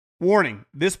Warning,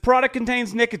 this product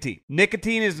contains nicotine.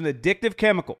 Nicotine is an addictive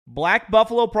chemical. Black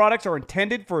Buffalo products are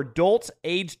intended for adults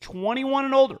aged 21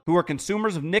 and older who are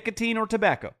consumers of nicotine or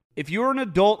tobacco. If you're an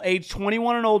adult aged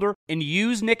 21 and older and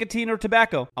use nicotine or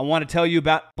tobacco, I want to tell you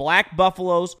about Black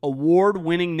Buffalo's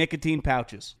award-winning nicotine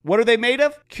pouches. What are they made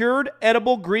of? Cured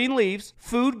edible green leaves,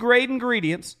 food-grade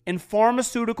ingredients, and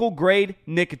pharmaceutical-grade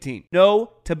nicotine.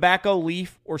 No tobacco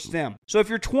leaf or stem. So if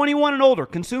you're 21 and older,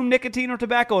 consume nicotine or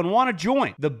tobacco, and want to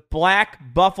join the Black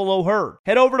Buffalo herd,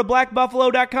 head over to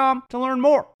blackbuffalo.com to learn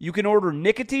more. You can order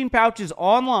nicotine pouches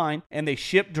online, and they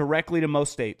ship directly to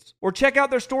most states. Or check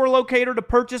out their store locator to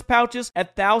purchase pouches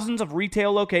at thousands of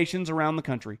retail locations around the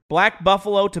country. Black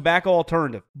Buffalo Tobacco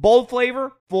Alternative. Bold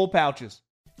flavor, full pouches.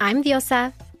 I'm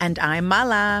Diosa. And I'm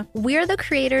Mala. We're the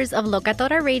creators of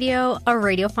Locatora Radio, a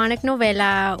radiophonic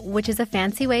novela, which is a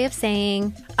fancy way of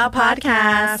saying a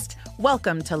podcast.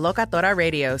 Welcome to Locatora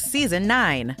Radio Season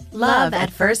 9. Love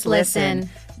at First Listen.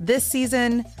 This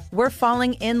season, we're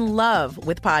falling in love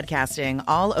with podcasting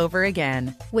all over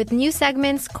again. With new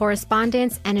segments,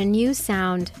 correspondence, and a new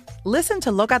sound. Listen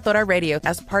to Locatora Radio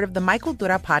as part of the Michael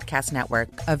Dura Podcast Network.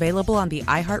 Available on the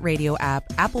iHeartRadio app,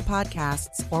 Apple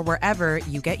Podcasts, or wherever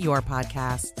you get your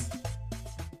podcasts.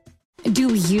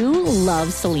 Do you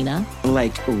love Selena?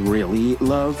 Like, really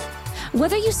love?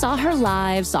 Whether you saw her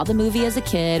live, saw the movie as a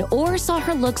kid, or saw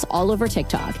her looks all over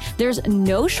TikTok, there's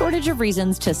no shortage of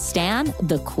reasons to stan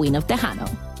the Queen of Tejano.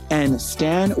 And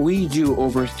Stan, we do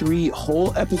over 3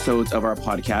 whole episodes of our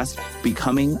podcast,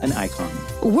 Becoming an Icon.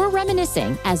 We're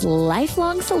reminiscing as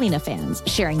lifelong Selena fans,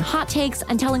 sharing hot takes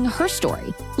and telling her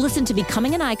story. Listen to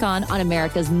Becoming an Icon on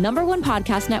America's #1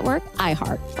 podcast network,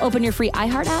 iHeart. Open your free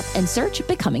iHeart app and search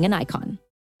Becoming an Icon.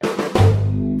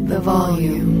 The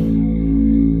volume.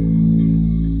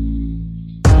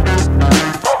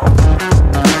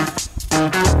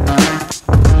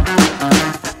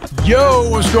 Yo,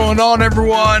 what's going on,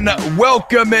 everyone?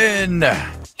 Welcome in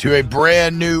to a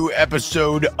brand new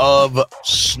episode of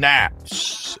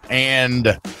Snaps.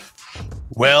 And,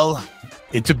 well,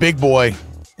 it's a big boy.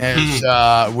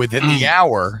 As within the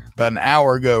hour, about an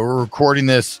hour ago, we're recording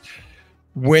this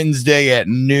Wednesday at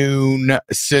noon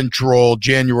Central,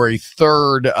 January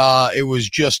 3rd. It was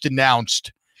just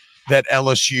announced that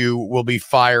LSU will be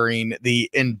firing the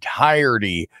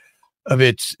entirety of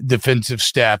its defensive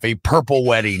staff, a purple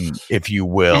wedding, if you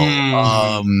will.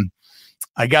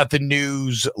 I got the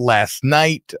news last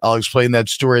night. I'll explain that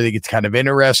story. I think it's kind of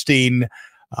interesting,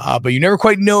 but you never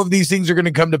quite know if these things are going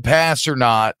to come to pass or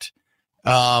not.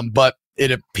 But it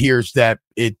appears that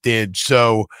it did.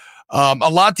 So a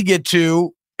lot to get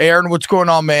to. Aaron, what's going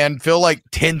on, man? Feel like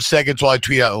 10 seconds while I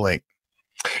tweet out the link.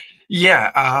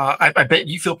 Yeah, I bet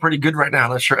you feel pretty good right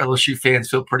now. I'm sure LSU fans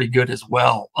feel pretty good as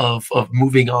well of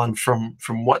moving on from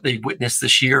what they witnessed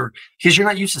this year, because you're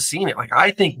not used to seeing it. Like,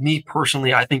 I think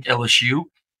LSU,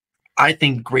 I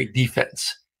think great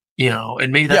defense,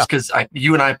 and maybe that's because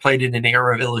you and I played in an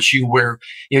era of LSU where,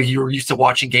 you were used to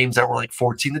watching games that were like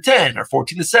 14-10 or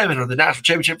 14-7 or the national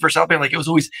championship versus Alabama. Like, it was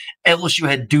always LSU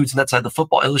had dudes on that side of the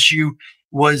football. LSU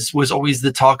was always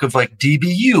the talk of like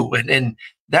DBU and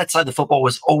that side of the football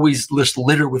was always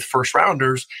littered with first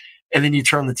rounders. And then you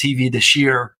turn on the TV this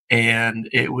year and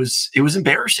it was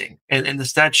embarrassing. And the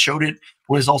stats showed it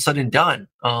when it was all said and done.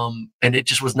 And it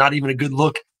just was not even a good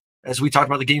look. As we talked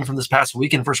about the game from this past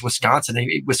weekend versus Wisconsin,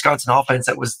 a Wisconsin offense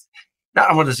that was not,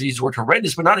 I want to use the word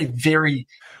horrendous, but not a very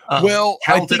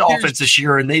talented offense this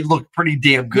year. And they looked pretty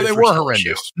damn good. They were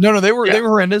horrendous. No, they were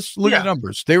horrendous. Look at the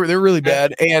numbers. They were really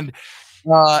bad. And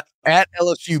at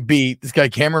LSU Beat, this guy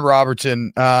Cameron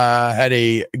Robertson had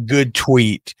a good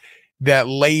tweet that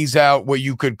lays out what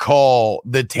you could call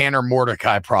the Tanner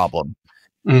Mordecai problem.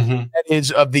 That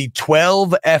is, of the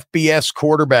 12 FBS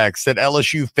quarterbacks that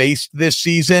LSU faced this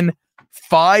season,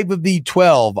 5 of the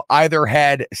 12 either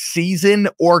had season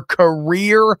or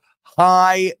career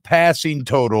high passing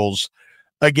totals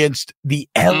against the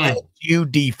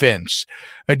LSU defense,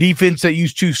 a defense that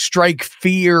used to strike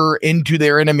fear into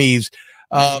their enemies.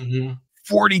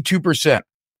 42%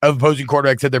 of opposing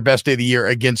quarterbacks had their best day of the year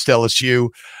against LSU.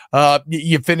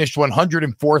 You finished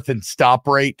 104th in stop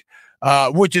rate,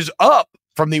 which is up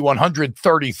from the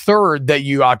 133rd that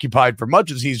you occupied for much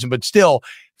of the season, but still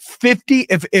 50.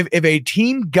 If a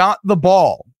team got the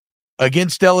ball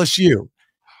against LSU,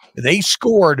 they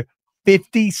scored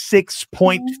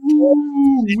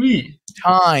 56.4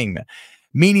 time,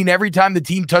 meaning every time the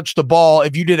team touched the ball,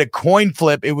 if you did a coin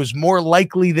flip, it was more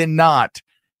likely than not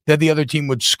that the other team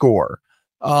would score.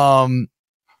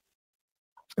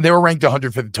 They were ranked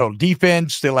 100th for the total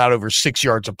defense. They allowed over 6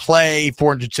 yards of play,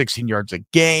 416 yards a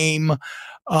game.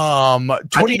 I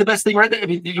think the best thing right there, I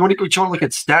mean, you want to look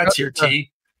at stats here,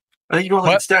 T. I think you want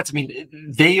to look at stats. I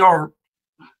mean, they are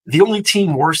the only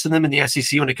team worse than them in the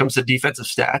SEC when it comes to defensive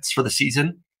stats for the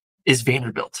season is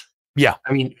Vanderbilt. Yeah.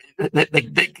 I mean,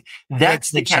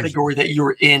 that's the category that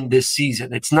you're in this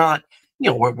season. It's not,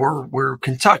 we're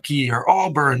Kentucky or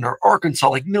Auburn or Arkansas,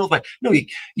 like no,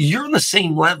 you're on the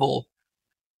same level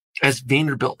as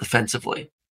Vanderbilt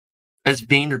defensively. As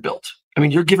Vanderbilt. I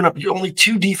mean, you're giving up. Only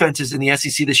two defenses in the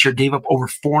SEC this year gave up over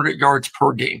 400 yards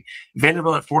per game.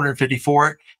 Vanderbilt at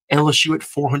 454, LSU at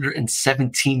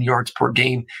 417 yards per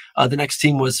game. The next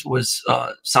team was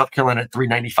South Carolina at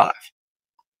 395.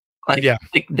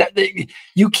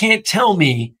 You can't tell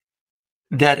me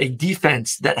that a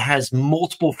defense that has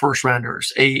multiple first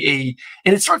rounders, and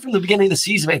it started from the beginning of the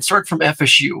season. Man, it started from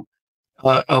FSU,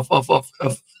 of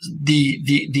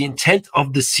the intent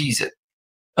of the season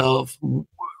of.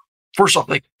 First off,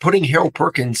 like putting Harold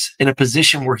Perkins in a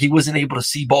position where he wasn't able to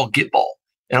see ball, get ball.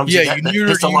 And you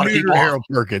neutered Harold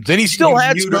Perkins, and he still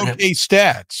had some okay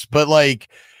stats, but like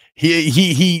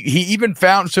he even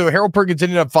found, so Harold Perkins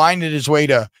ended up finding his way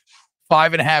to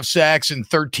 5.5 sacks and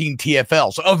 13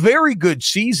 TFLs, a very good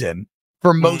season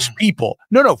for most people.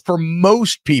 No, for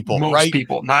most people, right?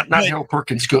 People, not Harold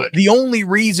Perkins good. The only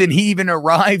reason he even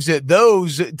arrives at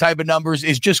those type of numbers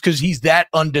is just because he's that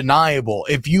undeniable.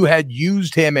 If you had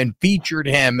used him and featured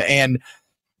him, and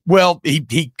well,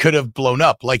 he could have blown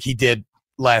up like he did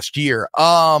last year.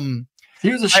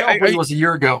 He was a shelf when he was a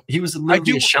year ago. He was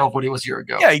literally a shelf when he was a year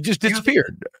ago. Yeah, he just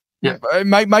disappeared. Yeah,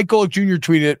 Mike Golick Jr.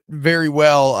 tweeted very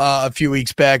well a few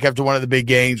weeks back after one of the big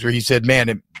games where he said, "Man,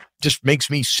 it just makes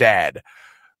me sad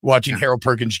watching Harold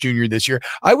Perkins Jr. this year."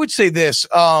 I would say this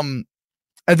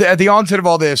at the onset of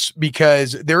all this,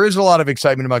 because there is a lot of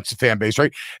excitement amongst the fan base,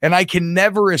 right? And I can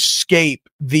never escape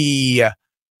the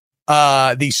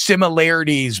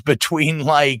similarities between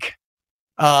like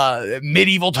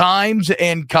medieval times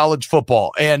and college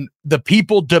football, and the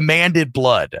people demanded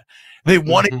blood. They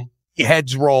wanted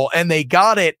heads roll, and they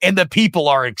got it, and the people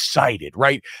are excited,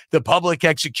 right? The public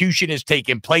execution is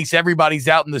taking place. Everybody's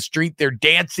out in the street. They're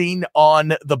dancing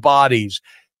on the bodies.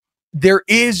 There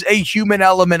is a human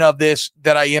element of this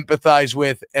that I empathize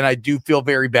with, and I do feel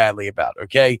very badly about,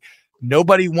 okay?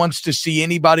 Nobody wants to see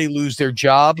anybody lose their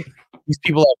job. These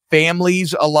people have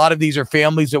families. A lot of these are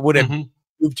families that would have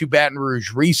moved to Baton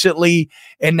Rouge recently,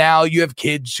 and now you have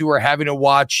kids who are having to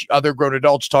watch other grown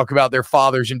adults talk about their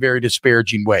fathers in very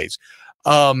disparaging ways.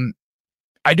 I'm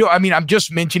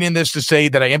just mentioning this to say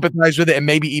that I empathize with it, and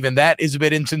maybe even that is a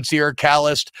bit insincere,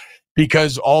 calloused,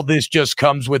 because all this just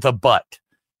comes with a but.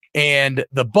 And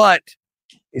the but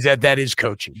is that is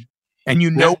coaching. And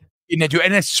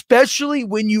and especially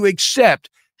when you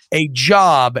accept a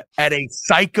job at a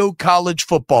psycho college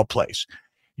football place.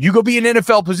 You go be an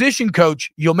NFL position coach,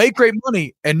 you'll make great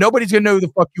money, and nobody's going to know who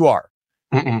the fuck you are.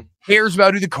 Cares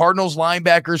about who the Cardinals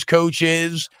linebackers coach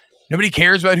is. Nobody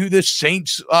cares about who the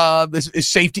Saints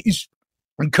safeties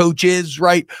and coach is,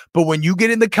 right? But when you get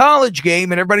in the college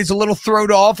game and everybody's a little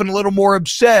thrown off and a little more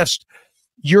obsessed,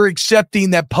 you're accepting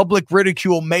that public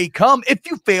ridicule may come if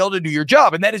you fail to do your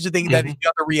job. And that is the thing, that is the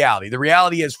other reality. The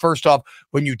reality is, first off,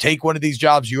 when you take one of these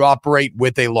jobs, you operate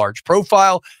with a large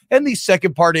profile. And the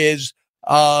second part is,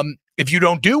 if you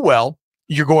don't do well,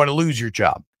 you're going to lose your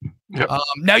job. Yep.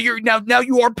 Now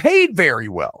you are paid very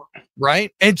well,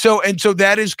 right? And so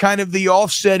that is kind of the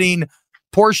offsetting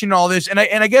portion of all this. And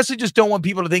I guess I just don't want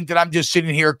people to think that I'm just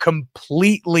sitting here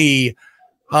completely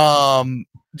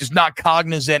just not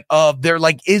cognizant of there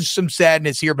is some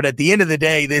sadness here, but at the end of the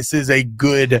day, this is a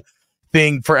good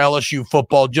thing for LSU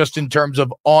football, just in terms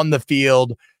of on the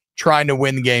field trying to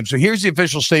win the game. So here's the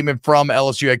official statement from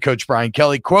LSU head coach Brian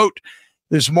Kelly. Quote,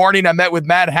 "This morning I met with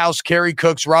Matt House, Kerry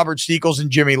Cooks, Robert Steekles,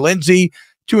 and Jimmy Lindsay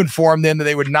to inform them that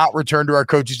they would not return to our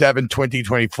coaching staff in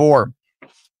 2024.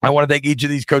 I want to thank each of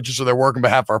these coaches for their work on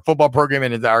behalf of our football program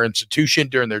and our institution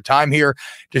during their time here.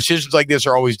 Decisions like this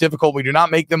are always difficult. We do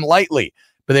not make them lightly,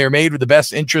 but they are made with the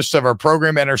best interests of our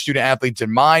program and our student athletes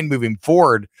in mind. Moving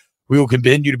forward, we will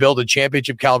continue to build a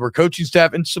championship caliber coaching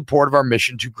staff in support of our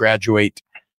mission to graduate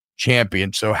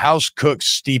champions." So House, Cooks,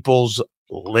 Steeples,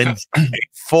 Lindsay,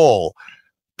 full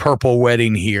purple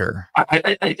wedding here.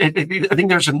 I think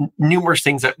there's numerous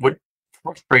things that would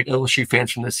frustrate LSU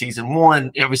fans from this season.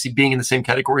 One, obviously being in the same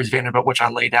category as Vanderbilt, which I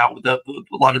laid out with a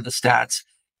lot of the stats.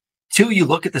 Two, you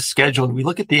look at the schedule and we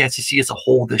look at the SEC as a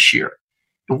whole this year.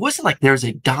 It wasn't like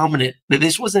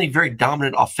this wasn't a very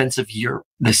dominant offensive year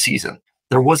this season.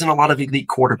 There wasn't a lot of elite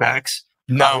quarterbacks.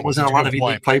 No, there wasn't a lot of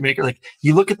elite playmakers. Like,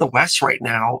 you look at the West right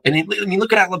now, and you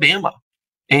look at Alabama,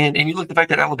 and you look at the fact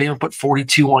that Alabama put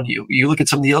 42 on you. You look at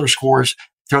some of the other scores,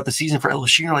 throughout the season for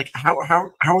LSU. You're like, how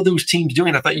are those teams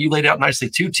doing? I thought you laid out nicely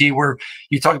too, T, where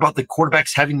you talk about the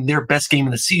quarterbacks having their best game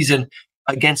of the season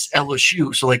against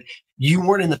LSU. So like, you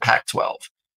weren't in the Pac-12.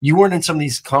 You weren't in some of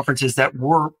these conferences that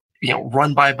were,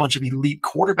 run by a bunch of elite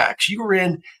quarterbacks. You were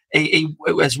in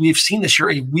as we've seen this year,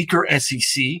 a weaker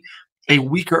SEC, a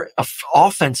weaker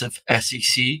offensive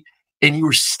SEC, and you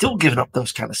were still giving up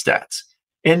those kind of stats.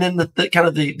 And then the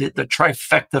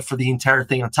trifecta for the entire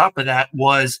thing on top of that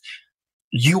was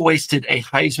you wasted a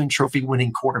Heisman Trophy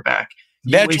winning quarterback.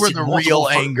 That's where the real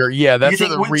anger. Yeah, that's where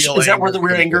the real. Is that where the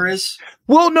real anger is?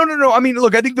 Well, no. I mean,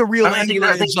 look, I think the real anger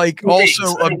is like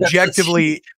also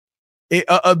objectively.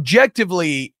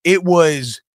 Objectively, it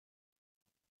was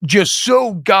just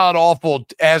so god awful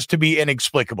as to be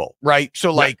inexplicable, right?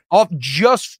 So, like, off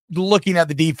just looking at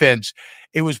the defense,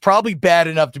 it was probably bad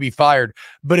enough to be fired.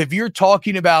 But if you're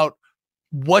talking about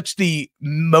what's the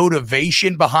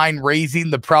motivation behind raising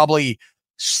the probably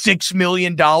 $6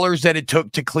 million that it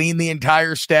took to clean the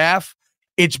entire staff,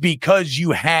 it's because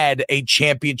you had a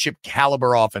championship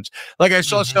caliber offense. Like I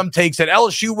saw some takes that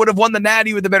LSU would have won the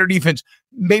Natty with a better defense.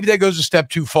 Maybe that goes a step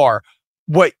too far.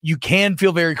 What you can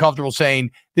feel very comfortable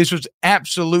saying, this was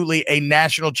absolutely a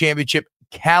national championship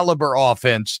caliber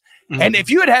offense. And if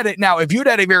you had it now, if you'd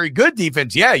had a very good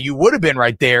defense, yeah, you would have been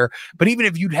right there. But even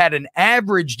if you'd had an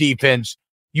average defense,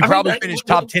 you probably finished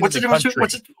top 10 in the country.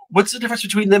 What's the difference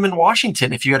between them and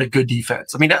Washington if you had a good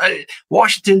defense? I mean,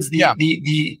 Washington's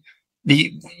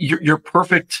your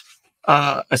perfect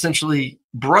essentially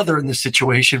brother in this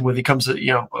situation when it comes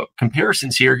to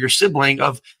comparisons here. Your sibling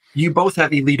of you both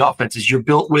have elite offenses. You're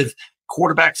built with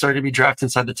quarterbacks that are going to be drafted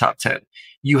inside the top 10.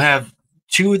 You have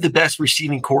two of the best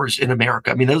receiving cores in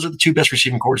America. I mean, those are the two best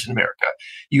receiving cores in America.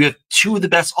 You have two of the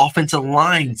best offensive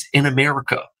lines in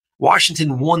America.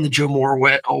 Washington won the Joe Moore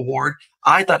Award.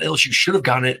 I thought LSU should have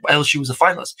gotten it. LSU was a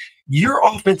finalist. Your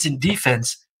offense and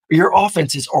defense, your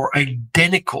offenses are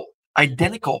identical. And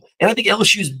I think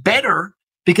LSU is better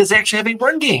because they actually have a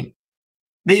run game.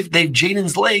 They've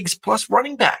Jaden's legs plus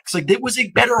running backs. Like, it was a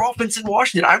better offense in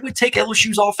Washington. I would take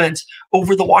LSU's offense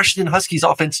over the Washington Huskies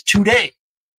offense today.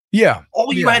 Yeah.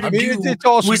 All you had to do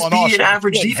was be an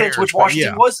average defense, which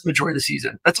Washington was the majority of the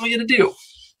season. That's all you had to do.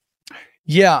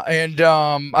 Yeah, and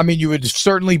I mean, you would have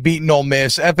certainly beaten Ole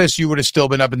Miss. FSU would have still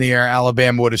been up in the air.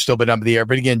 Alabama would have still been up in the air.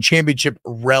 But again, championship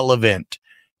relevant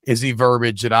is the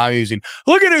verbiage that I'm using.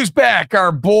 Look at who's back.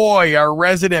 Our boy, our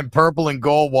resident purple and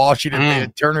gold Washington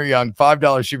fan, Turner Young,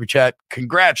 $5 super chat.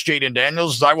 Congrats, Jaden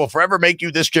Daniels. I will forever make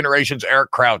you this generation's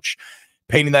Eric Crouch.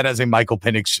 Painting that as a Michael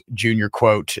Penix Jr.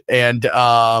 quote. And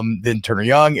then Turner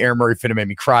Young, Aaron Murray finna make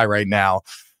me cry right now.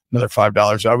 Another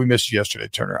 $5. Oh, we missed you yesterday,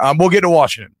 Turner. We'll get to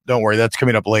Washington. Don't worry, that's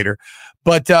coming up later.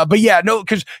 But yeah, no,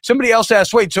 because somebody else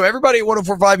asked, wait, so everybody at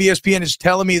 104.5 ESPN is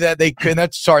telling me that they can,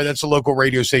 that's a local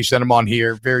radio station that I'm on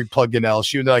here, very plugged in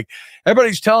LSU. And they're like,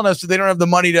 everybody's telling us that they don't have the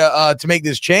money to make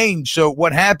this change. So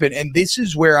what happened? And this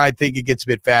is where I think it gets a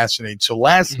bit fascinating. So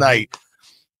last night,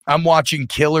 I'm watching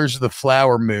Killers of the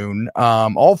Flower Moon,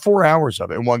 all 4 hours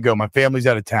of it in one go. My family's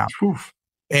out of town. Oof.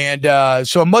 And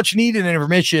so much needed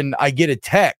intermission, I get a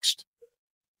text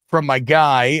from my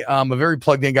guy, a very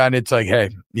plugged in guy, and it's like,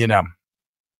 hey,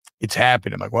 it's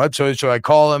happening. I'm like, what? So I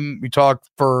call him, we talk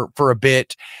for a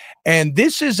bit. And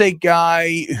this is a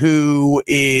guy who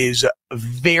is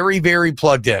very, very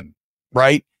plugged in,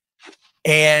 right?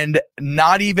 And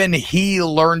not even he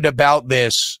learned about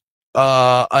this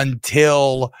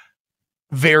until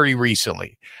very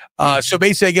recently. So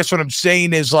basically, I guess what I'm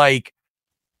saying is, like,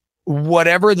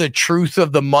 whatever the truth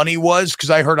of the money was, because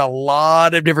I heard a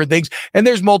lot of different things, and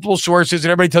there's multiple sources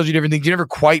and everybody tells you different things. You never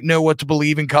quite know what to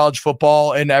believe in college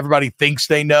football, and everybody thinks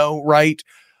they know, right?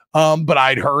 But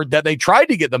I'd heard that they tried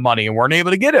to get the money and weren't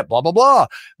able to get it, blah, blah, blah.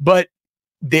 But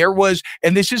there was,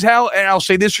 and this is how, and I'll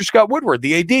say this for Scott Woodward,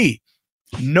 the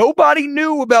AD, nobody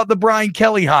knew about the Brian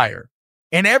Kelly hire.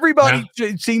 And everybody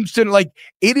seems to, like,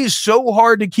 it is so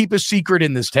hard to keep a secret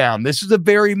in this town. This is a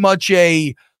very much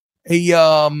a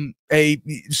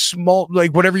small,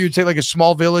 like, whatever you'd say, like a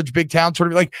small village, big town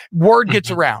sort of, like, word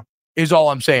gets around is all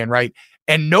I'm saying, right?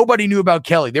 And nobody knew about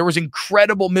Kelly. There was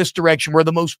incredible misdirection where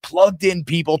the most plugged in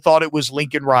people thought it was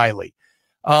Lincoln Riley.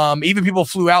 Even people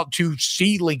flew out to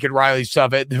see Lincoln Riley's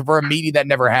stuff for a meeting that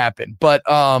never happened. But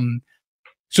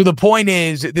so the point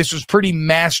is, this was pretty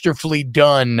masterfully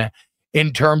done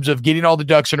in terms of getting all the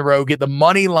ducks in a row, get the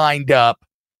money lined up,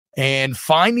 and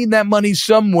finding that money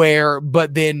somewhere,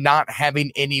 but then not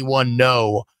having anyone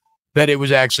know that it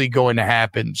was actually going to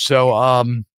happen. So,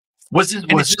 was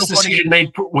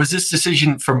this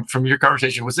decision from your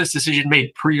conversation? Was this decision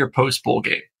made pre or post bowl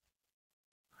game?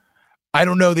 I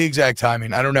don't know the exact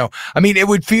timing. I don't know. I mean, it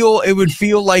would feel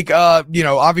like,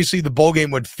 obviously the bowl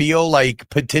game would feel like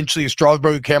potentially a straw that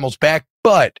broke the camel's back,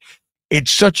 but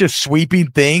it's such a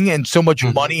sweeping thing and so much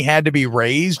money had to be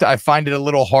raised. I find it a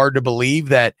little hard to believe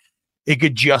that it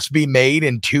could just be made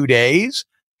in 2 days.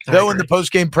 Though in the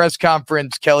post-game press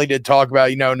conference, Kelly did talk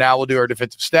about, now we'll do our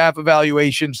defensive staff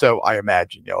evaluation. So I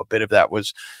imagine, a bit of that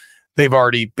was they've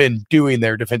already been doing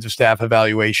their defensive staff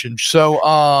evaluation. So,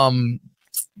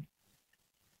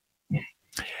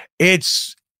 it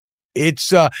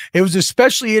was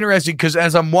especially interesting because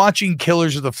as I'm watching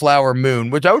Killers of the Flower Moon,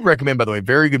 which I would recommend, by the way,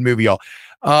 very good movie, y'all.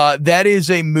 That is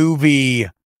a movie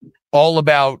all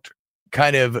about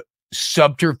kind of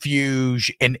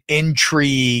subterfuge and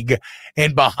intrigue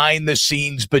and behind the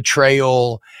scenes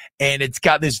betrayal. And it's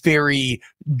got this very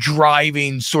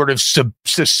driving sort of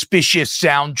suspicious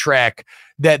soundtrack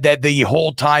that the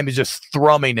whole time is just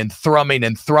thrumming and thrumming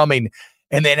and thrumming.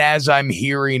 And then as I'm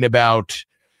hearing about,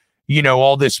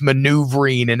 all this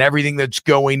maneuvering and everything that's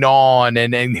going on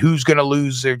and who's going to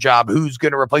lose their job, who's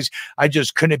going to replace, I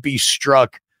just couldn't be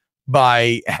struck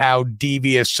by how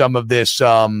devious some of this,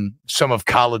 some of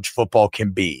college football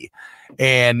can be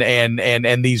and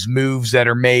these moves that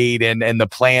are made and the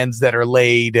plans that are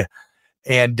laid.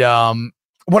 And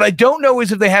what I don't know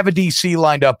is if they have a DC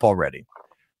lined up already.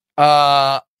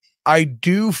 I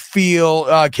do feel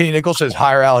Kenny Nichols says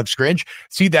hire Alex Grinch.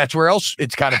 See, that's where else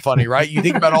it's kind of funny, right? You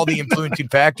think about all the influencing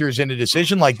factors in a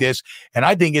decision like this, and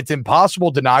I think it's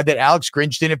impossible to deny that Alex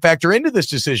Grinch didn't factor into this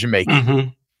decision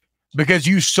making because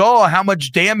you saw how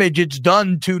much damage it's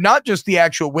done to not just the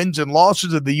actual wins and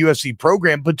losses of the USC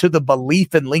program, but to the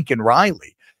belief in Lincoln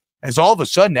Riley. As all of a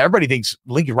sudden, everybody thinks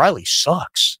Lincoln Riley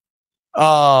sucks.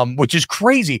 Which is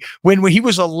crazy. When he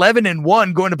was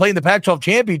 11-1 going to play in the Pac-12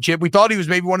 championship, we thought he was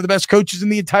maybe one of the best coaches in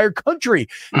the entire country.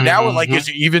 Now we're like, is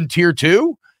he even tier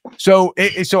 2? So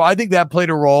I think that played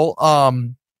a role.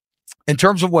 In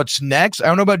terms of what's next, I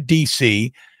don't know about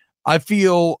DC. I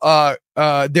feel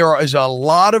there is a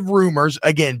lot of rumors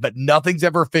again, but nothing's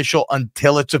ever official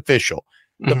until it's official.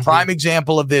 The prime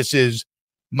example of this is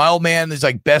my old man is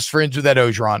like best friends with Ed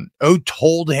Ogeron.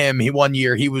 Told him one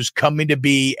year he was coming to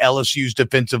be LSU's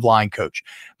defensive line coach.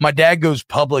 My dad goes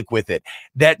public with it.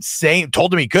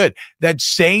 Told him he could. That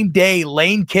same day,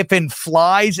 Lane Kiffin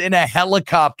flies in a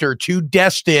helicopter to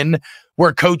Destin,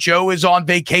 where Coach O is on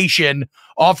vacation,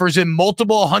 offers him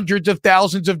multiple hundreds of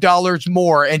thousands of dollars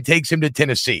more, and takes him to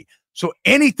Tennessee. So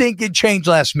anything can change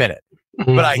last minute.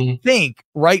 But I think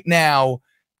right now,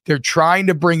 they're trying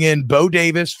to bring in Bo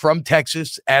Davis from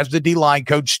Texas as the D-line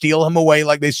coach, steal him away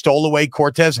like they stole away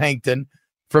Cortez Hankton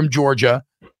from Georgia.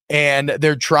 And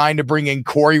they're trying to bring in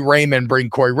Corey Raymond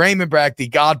back, the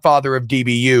godfather of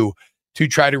DBU, to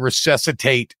try to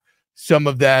resuscitate some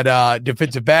of that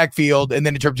defensive backfield. And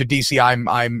then in terms of DC,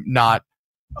 I'm not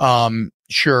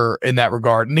sure in that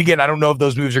regard. And again, I don't know if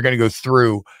those moves are going to go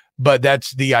through, but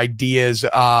that's the ideas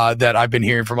that I've been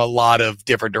hearing from a lot of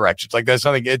different directions. Like that's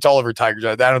something, it's all over Tigers.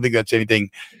 I don't think that's anything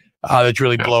that's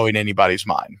really blowing anybody's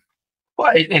mind.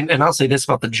 Well, and I'll say this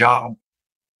about the job.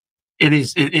 It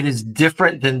is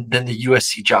different than the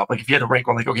USC job. Like if you had to rank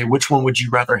one, like, okay, which one would you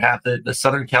rather have, the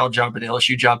Southern Cal job or the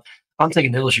LSU job? I'm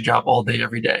taking the LSU job all day,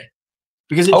 every day.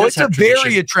 Because it's a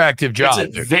very attractive job.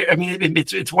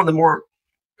 It's one of the more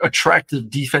attractive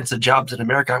defensive jobs in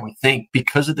America, I would think,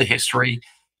 because of the history,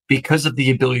 because of the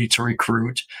ability to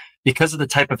recruit, because of the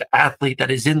type of athlete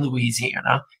that is in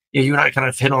Louisiana. You and I kind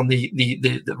of hit on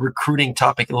the recruiting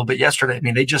topic a little bit yesterday. I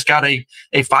mean, they just got a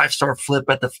 5-star flip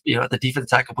at the defensive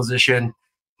tackle position.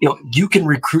 You can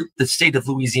recruit the state of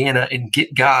Louisiana and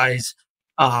get guys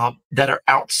that are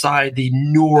outside the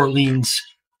New Orleans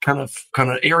kind of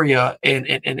area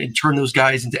and turn those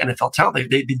guys into NFL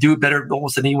talent. They do it better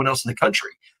almost than anyone else in the country.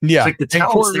 Yeah, it's like the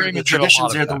talent's there, the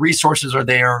tradition's there, the resources are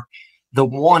there. The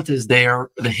want is there.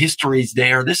 The history is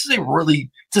there. This is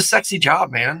it's a sexy job,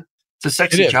 man. It's a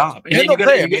sexy job. And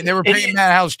they were paying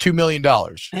Matt House $2 million.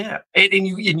 Yeah. And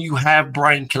you have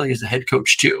Brian Kelly as the head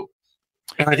coach too.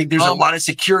 And I think there's a lot of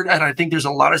security. And I think there's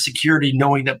a lot of security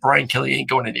knowing that Brian Kelly ain't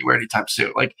going anywhere anytime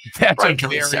soon. Like that's Brian a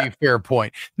very fair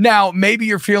point. Now, maybe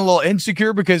you're feeling a little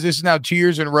insecure because this is now 2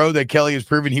 years in a row that Kelly has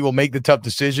proven he will make the tough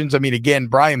decisions. I mean, again,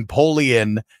 Brian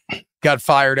Polian got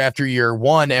fired after year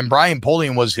one, and Brian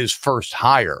Polian was his first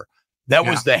hire. That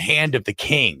was the hand of the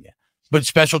king. But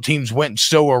special teams went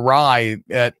so awry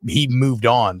that he moved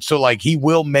on. So, like, he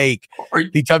will make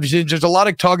the tough decisions. There's a lot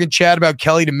of talk and chat about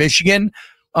Kelly to Michigan.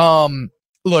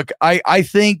 Look, I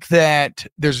think that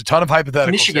there's a ton of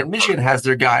hypotheticals. Michigan has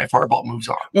their guy if Harbaugh moves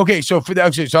on. Okay, so I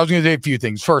was going to say a few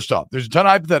things. First off, there's a ton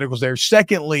of hypotheticals there.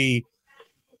 Secondly,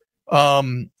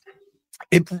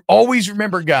 Always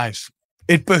remember, guys,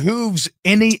 it behooves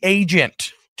any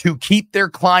agent to keep their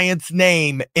client's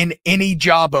name in any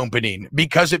job opening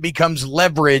because it becomes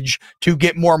leverage to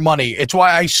get more money. It's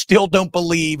why I still don't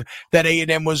believe that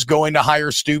A&M was going to hire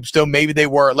Stoops, though maybe they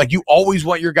were. Like, you always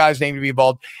want your guy's name to be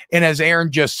involved. And as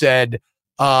Aaron just said,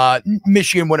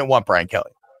 Michigan wouldn't want Brian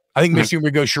Kelly. I think Michigan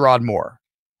would go Sherrod Moore.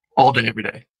 All day, every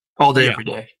day. All day, every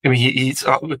day. I mean, he's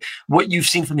what you've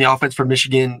seen from the offense from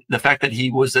Michigan, the fact that he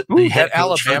was the head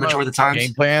coach for the majority of the time.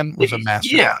 Game plan was a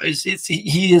master. Yeah,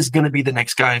 he is going to be the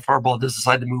next guy if Harbaugh does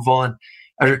decide to move on.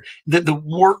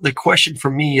 The question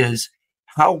for me is,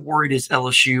 how worried is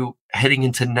LSU heading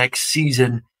into next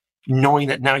season, knowing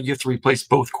that now you have to replace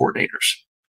both coordinators?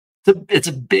 That's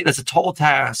a tall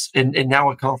task, and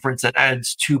now a conference that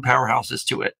adds two powerhouses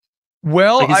to it.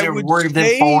 Well, is there worry of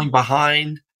them falling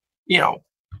behind?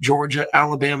 Georgia,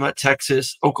 Alabama,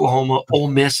 Texas, Oklahoma, Ole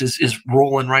Miss is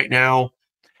rolling right now.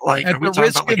 Like, are we talking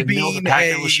about like a middle-of-the-pack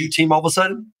LSU team all of a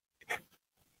sudden?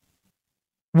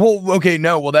 Well, okay,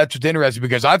 no. Well, that's what's interesting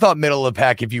because I thought middle of the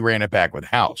pack if you ran it back with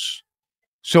House.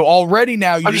 So already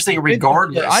now, I'm just thinking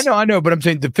regardless. I know, but I'm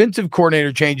saying defensive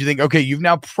coordinator change. You think, okay, you've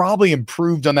now probably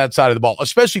improved on that side of the ball,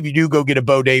 especially if you do go get a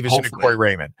Bo Davis and a Corey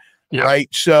Raymond, right?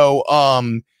 So,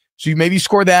 so you maybe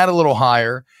score that a little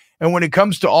higher. And when it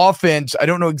comes to offense, I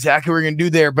don't know exactly what we're going to do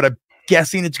there, but I'm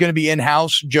guessing it's going to be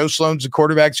in-house. Joe Sloan's the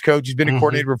quarterback's coach. He's been a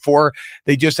coordinator before.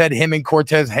 They just had him and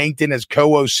Cortez Hankton as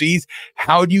co-OCs.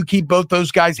 How do you keep both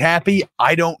those guys happy?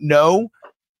 I don't know,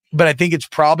 but I think it's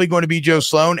probably going to be Joe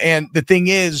Sloan. And the thing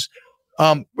is,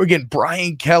 again,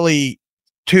 Brian Kelly,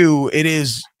 too, it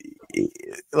is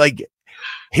like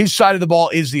his side of the ball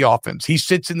is the offense. He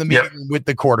sits in the meeting with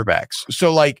the quarterbacks.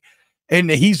 So, like, and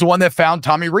he's the one that found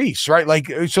Tommy Rees, right? Like,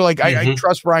 so like I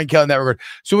trust Brian Kelly in that regard.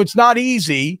 So it's not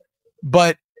easy,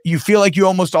 but you feel like you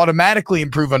almost automatically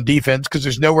improve on defense because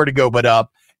there's nowhere to go but up.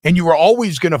 And you were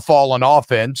always going to fall on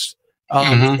offense.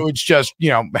 So it's just,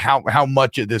 how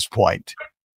much at this point.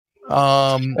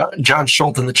 John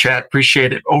Schultz in the chat.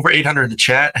 Appreciate it. Over 800 in the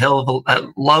chat.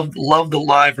 Love the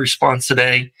live response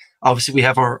today. Obviously, we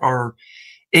have our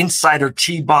insider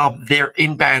T-Bob there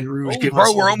in Baton Rouge.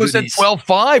 Bro, we're almost at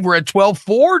 12.5. We're at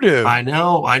 12.4, dude. I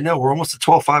know. We're almost at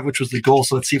 12.5, which was the goal.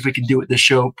 So let's see if we can do it this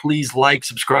show. Please like,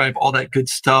 subscribe, all that good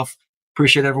stuff.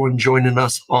 Appreciate everyone joining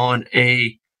us on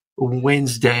a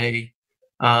Wednesday,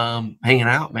 hanging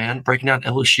out, man. Breaking down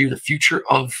LSU, the future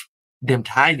of them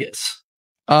Tigers.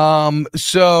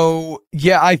 So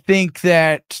yeah, I think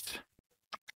that.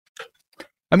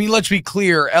 I mean, let's be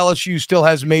clear. LSU still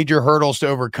has major hurdles to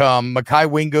overcome. Mekhi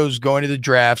Wingo's going to the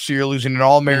draft, so you're losing an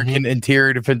All-American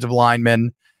interior defensive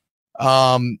lineman.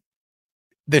 The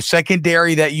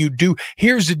secondary that you do.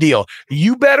 Here's the deal.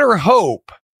 You better hope,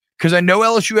 because I know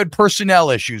LSU had personnel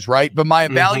issues, right? But my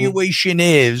evaluation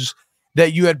is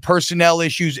that you had personnel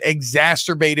issues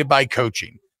exacerbated by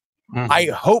coaching. I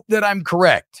hope that I'm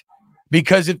correct,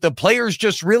 because if the players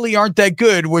just really aren't that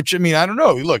good, which, I mean, I don't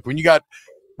know. Look, when you got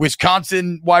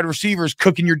Wisconsin wide receivers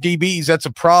cooking your DBs, that's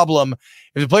a problem.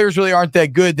 If the players really aren't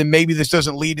that good, then maybe this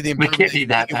doesn't lead to the improvement. It can't be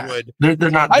that bad. They're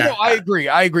not. I know. I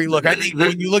agree. Look, I think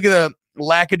when you look at the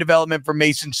lack of development from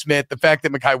Mason Smith, the fact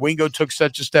that Mekhi Wingo took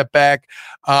such a step back,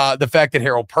 the fact that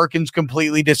Harold Perkins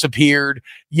completely disappeared.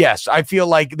 Yes, I feel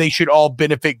like they should all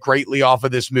benefit greatly off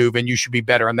of this move, and you should be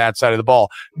better on that side of the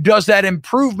ball. Does that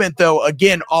improvement, though,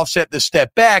 again, offset the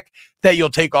step back that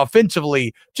you'll take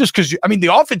offensively? Just because, I mean,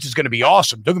 the offense is going to be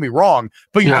awesome. Don't get me wrong,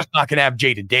 but you're just not going to have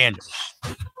Jaden Daniels.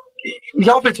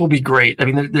 The offense will be great. I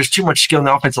mean, there's too much skill in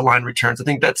the offensive line returns. I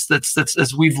think that's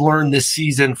as we've learned this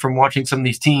season from watching some of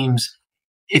these teams.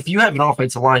 If you have an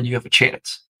offensive line, you have a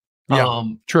chance. Yeah,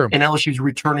 true. And LSU's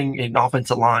returning an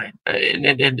offensive line and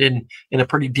a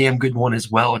pretty damn good one as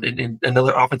well. And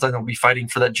another offensive line that will be fighting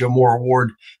for that Joe Moore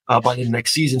Award by the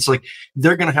next season. So, like,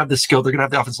 they're going to have the skill. They're going to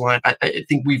have the offensive line. I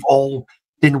think we've all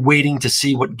been waiting to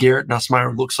see what Garrett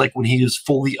Nussmeier looks like when he is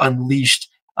fully unleashed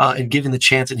and given the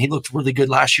chance. And he looked really good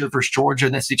last year versus Georgia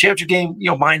in the SEC championship game.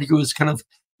 Mind you, it was kind of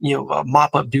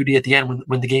mop up duty at the end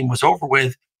when the game was over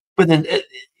with. But then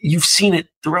you've seen it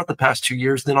throughout the past 2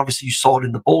 years. Then obviously you saw it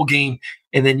in the bowl game.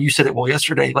 And then you said it well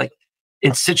yesterday, like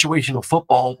in situational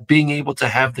football, being able to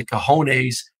have the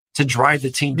cojones to drive the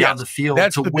team down the field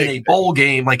to win a bowl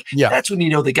game. Like that's when you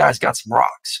know the guy's got some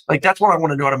rocks. Like that's what I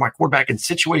want to know out of my quarterback in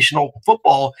situational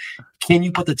football. Can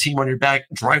you put the team on your back,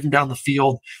 drive them down the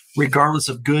field, regardless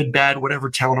of good, bad, whatever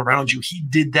talent around you? He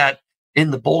did that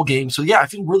in the bowl game. So yeah, I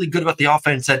feel really good about the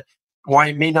offense that why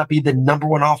it may not be the number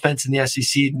one offense in the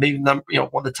SEC, maybe one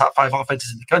of the top 5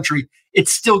 offenses in the country,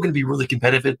 it's still going to be really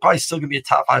competitive. It's probably still going to be a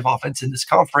top 5 offense in this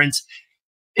conference.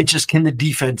 It's just, can the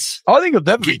defense I think it'll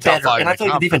definitely get be top better? five. And I feel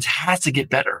like the defense has to get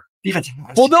better.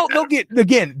 They'll get,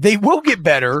 again, they will get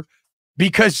better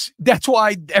because that's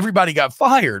why everybody got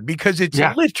fired, because it's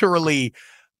literally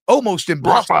almost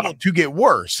impossible to get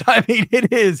worse. I mean,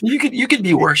 it is. You could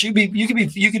be worse. You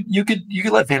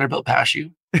could let Vanderbilt pass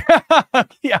you.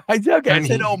 Yeah, I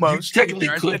said almost. You technically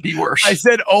could be worse. I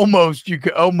said almost. You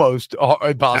could almost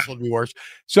impossible to be worse.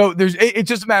 So it's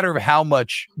just a matter of how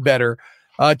much better.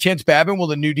 Chance Babin, will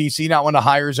the new DC not want to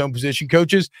hire his own position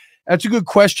coaches? That's a good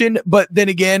question. But then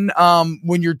again,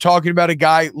 when you're talking about a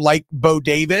guy like Bo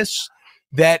Davis,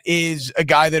 that is a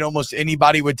guy that almost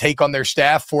anybody would take on their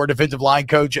staff for a defensive line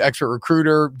coach, expert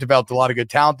recruiter, developed a lot of good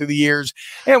talent through the years.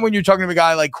 And when you're talking to a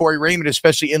guy like Corey Raymond,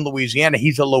 especially in Louisiana,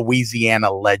 he's a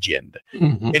Louisiana legend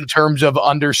in terms of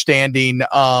understanding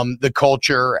the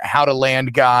culture, how to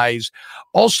land guys.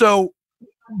 Also,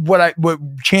 what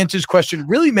Chance's question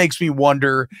really makes me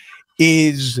wonder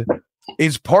is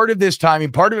part of this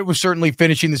timing, part of it was certainly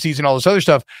finishing the season, all this other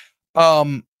stuff.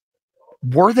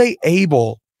 Were they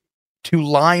able to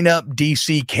line up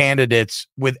DC candidates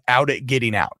without it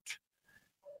getting out?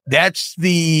 That's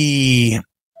because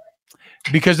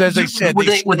as I said, would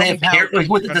they have cared? Like,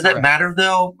 does that matter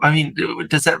though? I mean,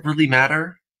 does that really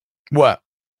matter? What?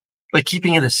 Like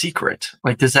keeping it a secret?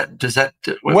 Like, does that?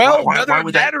 Well, why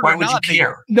would you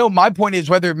care? No, my point is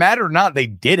whether it mattered or not, they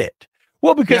did it.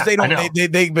 Well, because they don't.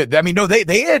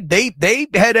 They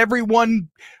had everyone.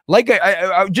 Like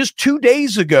I just 2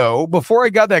 days ago, before I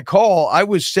got that call, I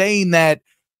was saying that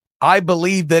I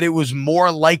believe that it was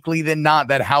more likely than not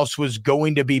that House was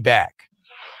going to be back.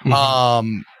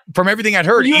 From everything I'd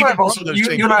heard, you and I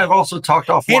have also talked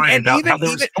offline about how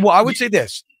there was. Well, I would say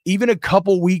this: even a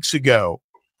couple weeks ago,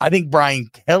 I think Brian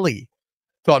Kelly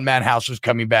thought Matt House was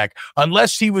coming back,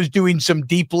 unless he was doing some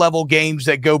deep level games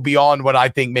that go beyond what I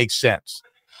think makes sense.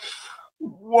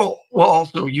 Well,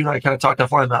 also, you and I kind of talked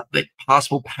offline about the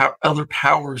possible other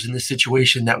powers in this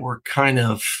situation that were kind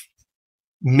of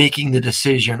making the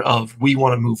decision of, we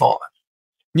want to move on.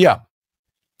 Yeah.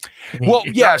 I mean,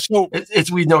 so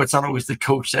we know it's not always the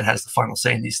coach that has the final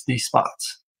say in these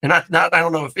spots. And I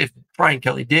don't know if Brian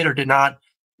Kelly did or did not,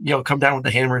 come down with the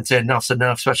hammer and say enough's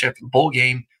enough, especially after the bowl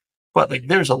game. But like,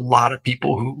 there's a lot of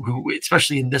people who,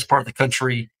 especially in this part of the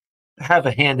country, have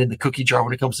a hand in the cookie jar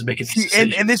when it comes to making these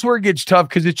decisions. And this is where it gets tough,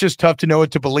 because it's just tough to know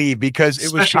what to believe, because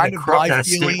it was kind of my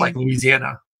feeling, like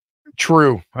Louisiana.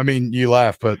 True. I mean, you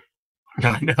laugh, but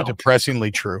I know. Depressingly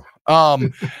true.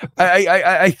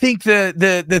 I think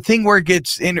the thing where it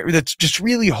gets in that's just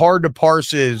really hard to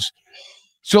parse is,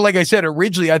 so like I said,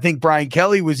 originally I think Brian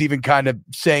Kelly was even kind of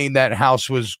saying that House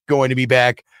was going to be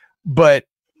back, but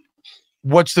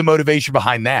what's the motivation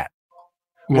behind that?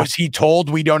 Was he told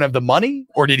we don't have the money,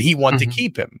 or did he want to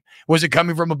keep him? Was it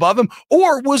coming from above him,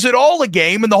 or was it all a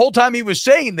game? And the whole time he was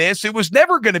saying this, it was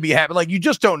never going to be happening. Like, you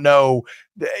just don't know.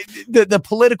 The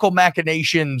political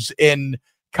machinations in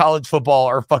college football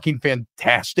are fucking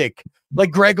fantastic.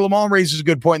 Like Greg Lamont raises a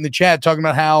good point in the chat, talking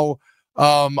about how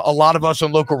a lot of us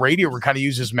on local radio were kind of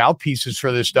used as mouthpieces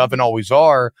for this stuff, and always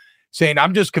are, saying,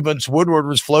 I'm just convinced Woodward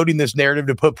was floating this narrative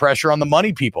to put pressure on the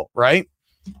money people, right?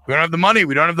 We don't have the money.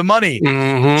 We don't have the money.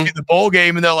 Get the bowl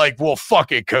game, and they're like, well,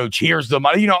 fuck it, coach. Here's the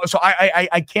money. So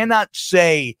I cannot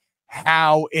say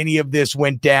how any of this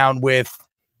went down with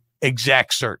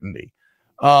exact certainty.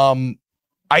 I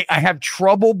have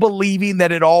trouble believing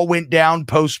that it all went down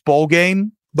post bowl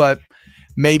game, but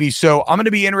maybe so. I'm going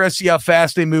to be interested to see how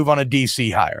fast they move on a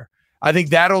DC hire. I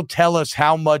think that'll tell us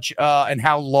how much and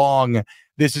how long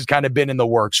this has kind of been in the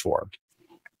works for.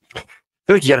 I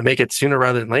feel like you got to make it sooner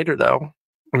rather than later, though.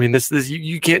 I mean, this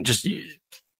you can't just,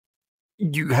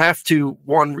 you have to,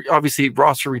 one, obviously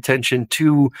roster retention,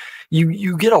 two,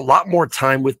 you get a lot more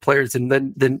time with players than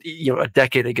a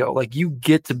decade ago. Like, you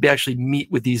get to actually meet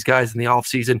with these guys in the off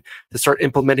season to start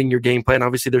implementing your game plan.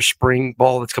 Obviously there's spring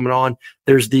ball that's coming on.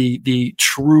 There's the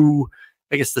true,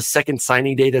 I guess, the second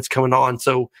signing day that's coming on.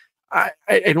 So I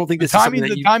don't think this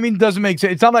timing doesn't make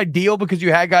sense. It's not ideal because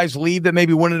you had guys leave that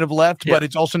maybe wouldn't have left, but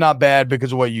it's also not bad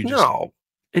because of what you just said.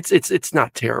 It's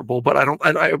not terrible, but I'm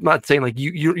not saying like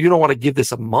you don't want to give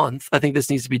this a month. I think this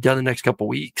needs to be done in the next couple of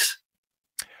weeks.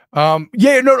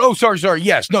 Sorry.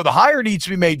 Yes. No, the hire needs to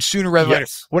be made sooner rather than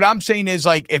later. What I'm saying is,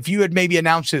 like, if you had maybe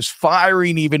announced his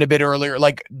firing even a bit earlier,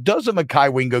 like, does a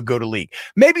Mekhi Wingo go to league?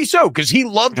 Maybe so, because he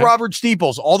loved Robert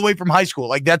Steeples all the way from high school.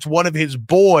 Like, that's one of his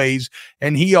boys,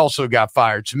 and he also got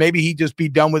fired. So maybe he'd just be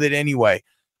done with it anyway.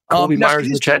 Colby Myers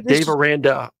in the chat. Dave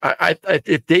Aranda.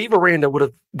 If Dave Aranda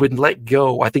would let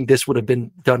go, I think this would have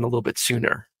been done a little bit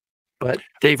sooner. But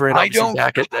Dave Aranda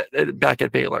back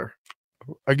at Baylor.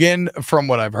 again, from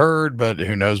what I've heard, but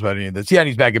who knows about any of this? Yeah, and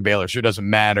he's back at Baylor, so it doesn't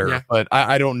matter. Yeah. But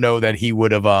I don't know that he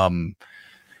would have. I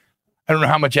don't know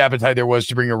how much appetite there was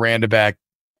to bring Aranda back.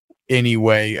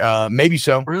 Anyway, maybe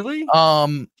so. Really?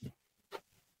 I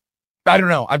don't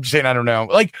know. I'm just saying I don't know.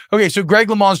 Like, okay, so Greg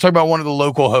LeMond's talking about one of the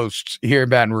local hosts here in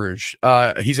Baton Rouge.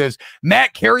 He says,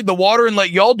 Matt carried the water and let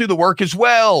y'all do the work as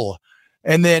well.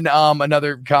 And then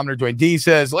another commenter, Dwayne D,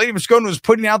 says, Lady Moscona was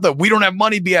putting out the we don't have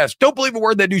money BS. Don't believe a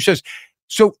word that dude says.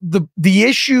 So the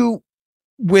issue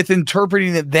with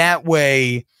interpreting it that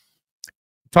way,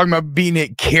 talking about being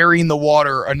it carrying the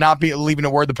water or not believing a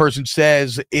word the person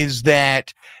says, is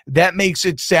that makes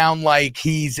it sound like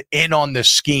he's in on the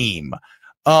scheme.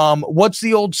 What's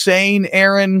the old saying,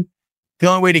 Aaron? The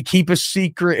only way to keep a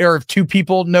secret, or if two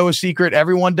people know a secret,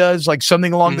 everyone does, like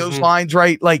something along those lines,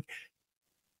 right? Like,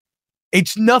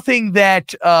 it's nothing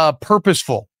that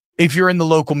purposeful if you're in the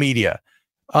local media.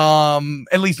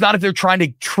 At least not if they're trying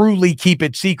to truly keep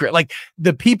it secret. Like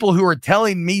the people who are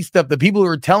telling me stuff, the people who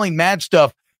are telling Matt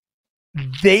stuff,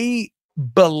 they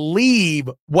believe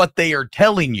what they are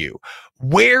telling you.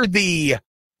 Where the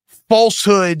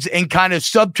falsehoods and kind of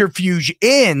subterfuge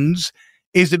ends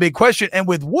is the big question. And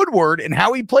with Woodward and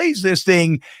how he plays this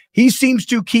thing, he seems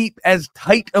to keep as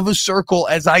tight of a circle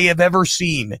as I have ever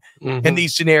seen in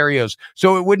these scenarios.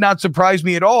 So it would not surprise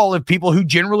me at all if people who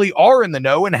generally are in the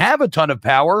know and have a ton of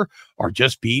power are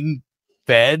just being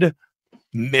fed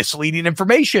misleading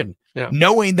information,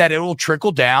 knowing that it will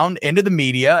trickle down into the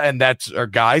media, and that's our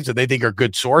guys that they think are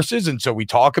good sources. And so we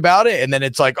talk about it, and then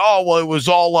it's like, oh, well, it was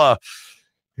all lie.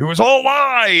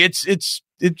 It's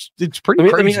pretty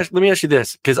crazy. Let me ask you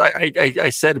this, because I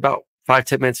said about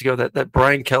 5-10 minutes ago that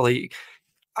Brian Kelly,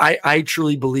 I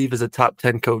truly believe is a top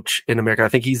 10 coach in America. I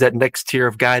think he's that next tier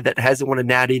of guy that hasn't won a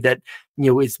natty, that,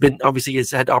 you know, it's been obviously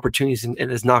has had opportunities and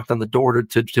has knocked on the door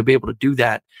to be able to do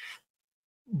that.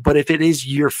 But if it is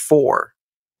year 4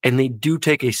 and they do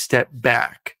take a step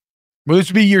back, well, this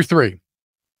would be year 3.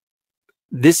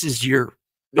 This is year.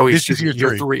 This is year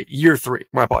 3. Year 3.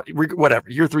 My apologies. Whatever.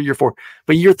 Year 3, year 4.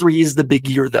 But year 3 is the big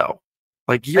year, though.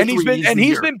 Like year he's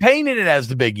been painting it as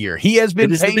the big year. He has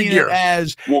been painting it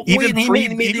as even he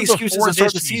made the excuses to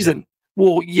start the season.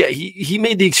 Well, yeah, he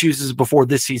made the excuses before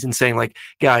this season, saying like,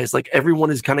 guys, like everyone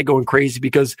is kind of going crazy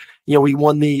because, you know, we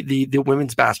won the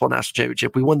women's basketball national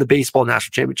championship, we won the baseball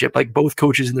national championship, like both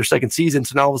coaches in their second season.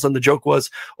 So now all of a sudden the joke was,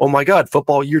 oh my God,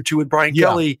 football year 2 with Brian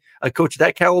Kelly, a coach of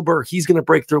that caliber, he's going to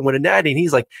break through and win a natty. And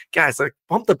he's like, guys, like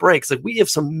pump the brakes. Like we have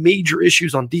some major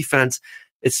issues on defense,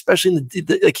 especially in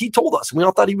the like he told us. We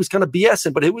all thought he was kind of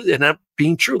BSing, but it ended up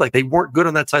being true. Like they weren't good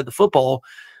on that side of the football.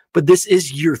 But this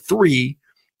is year 3.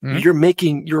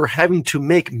 You're having to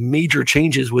make major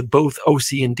changes with both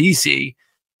OC and DC.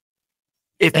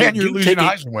 And you're losing a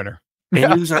Heisman winner.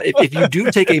 If you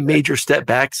do take a major step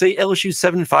back, say LSU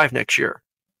 7-5 next year.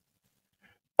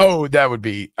 Oh, that would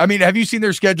be. I mean, have you seen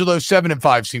their schedule? Though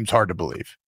 7-5 seems hard to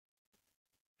believe.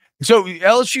 So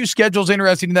LSU schedule is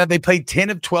interesting in that they play 10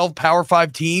 of 12 Power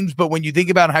 5 teams, but when you think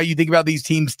about how you think about these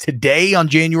teams today on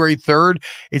January 3rd,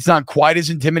 it's not quite as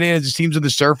intimidating as it seems on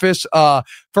the surface.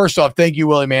 First off, thank you,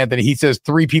 William Anthony. He says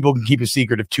 3 people can keep a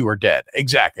secret if 2 are dead.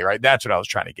 Exactly, right? That's what I was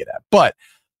trying to get at. But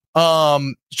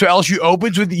so LSU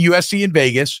opens with the USC in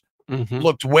Vegas.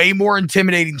 Looked way more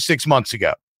intimidating 6 months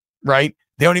ago, right?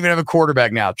 They don't even have a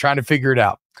quarterback now, trying to figure it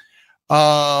out.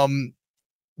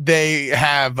 They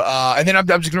have, and then I'm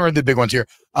just going to run the big ones here.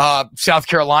 South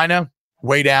Carolina,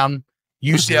 way down.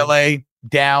 UCLA,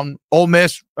 down. Ole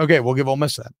Miss, okay, we'll give Ole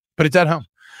Miss that. But it's at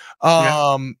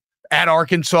home. At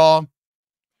Arkansas,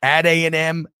 at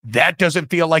A&M, that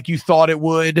doesn't feel like you thought it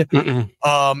would.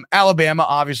 Alabama,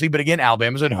 obviously, but again,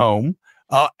 Alabama's at home.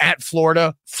 At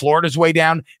Florida, Florida's way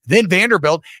down. Then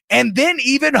Vanderbilt, and then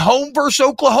even home versus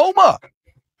Oklahoma,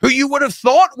 who you would have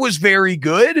thought was very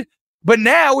good, but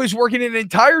now is working an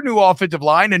entire new offensive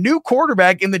line, a new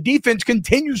quarterback, and the defense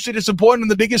continues to disappoint on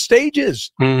the biggest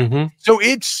stages. So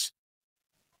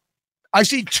I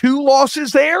see 2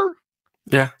 losses there.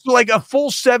 Yeah. So like a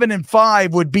full 7-5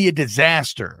 would be a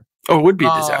disaster. Oh, it would be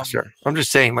a disaster. I'm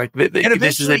just saying, like,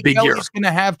 this is a big year. He's going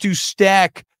to have to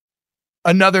stack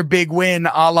another big win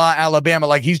a la Alabama.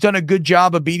 Like, he's done a good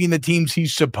job of beating the teams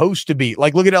he's supposed to beat.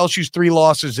 Like, look at LSU's 3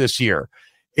 losses this year.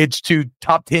 It's to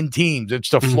top 10 teams. It's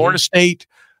to Florida State,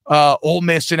 Ole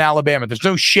Miss, and Alabama. There's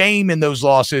no shame in those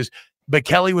losses, but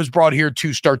Kelly was brought here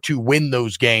to start to win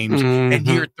those games. And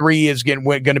year 3 is going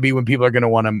to be when people are going to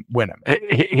want to win them.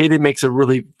 Hayden makes a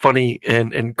really funny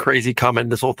and crazy comment in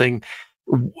this whole thing.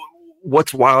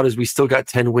 What's wild is we still got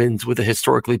 10 wins with a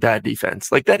historically bad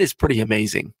defense. Like, that is pretty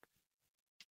amazing.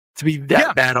 to be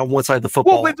that bad on one side of the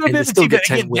football. Well, and to still get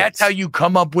 10 wins. That's how you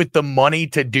come up with the money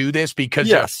to do this, because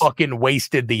you fucking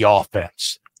wasted the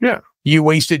offense. Yeah. You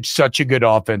wasted such a good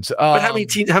offense. But how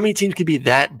many teams could be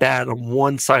that bad on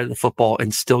one side of the football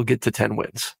and still get to 10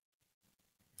 wins?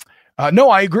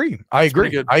 No, I agree. I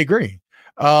agree.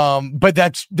 But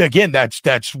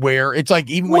that's where it's like,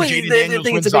 even when Jaden Daniels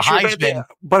wins the Heisman.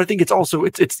 But I think it's also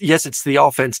it's the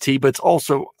offense, T, but it's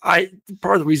also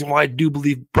part of the reason why I do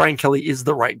believe Brian Kelly is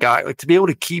the right guy. Like, to be able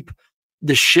to keep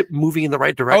the ship moving in the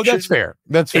right direction. Oh, that's fair.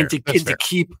 That's fair. And to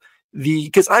keep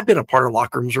because I've been a part of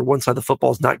locker rooms where one side of the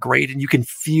football is not great, and you can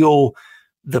feel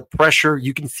the pressure.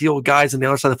 You can feel guys on the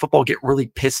other side of the football get really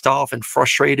pissed off and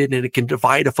frustrated, and it can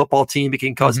divide a football team. It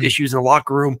can cause issues in the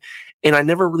locker room. And I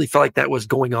never really felt like that was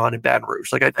going on in Baton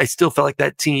Rouge. Like, I still felt like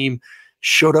that team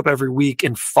showed up every week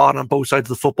and fought on both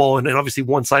sides of the football. And obviously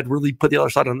one side really put the other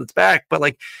side on its back. But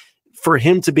like, for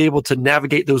him to be able to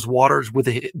navigate those waters with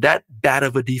that bad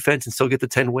of a defense and still get the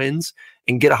 10 wins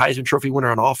and get a Heisman Trophy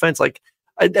winner on offense, like,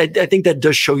 I think that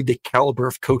does show you the caliber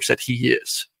of coach that he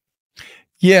is.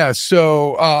 Yeah,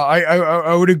 so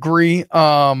I would agree.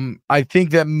 I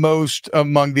think that most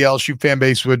among the LSU fan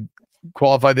base would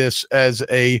qualify this as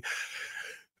a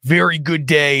very good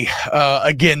day.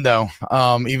 Again, though,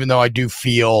 even though I do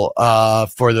feel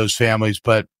for those families,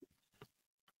 but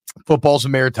football's a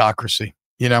meritocracy,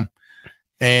 you know?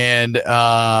 And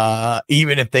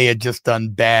even if they had just done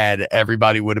bad,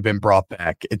 everybody would have been brought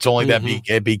back. It's only that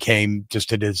it became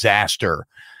just a disaster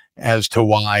as to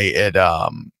why it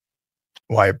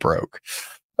broke.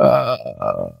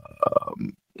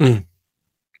 Them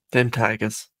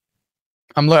Tigers.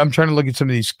 I'm trying to look at some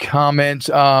of these comments.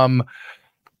 Anthony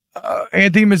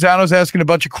Mazzano's asking a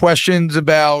bunch of questions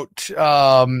about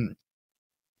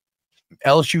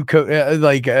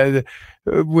LSU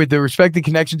with the respected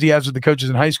connections he has with the coaches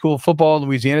in high school football in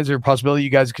Louisiana. Is there a possibility you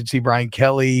guys could see Brian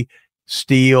Kelly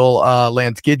steal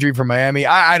Lance Guidry from Miami?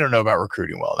 I don't know about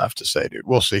recruiting well enough to say, dude.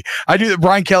 We'll see. I do.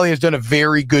 Brian Kelly has done a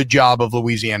very good job of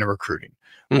Louisiana recruiting,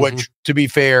 which, to be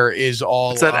fair, is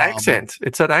all. It's that accent.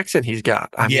 It's that accent he's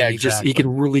got. I mean, he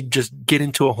can really just get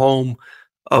into a home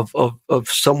of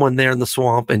someone there in the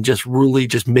swamp and just really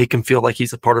just make him feel like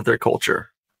he's a part of their culture.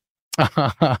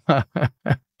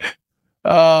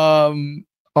 All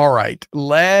right.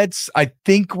 I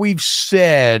think we've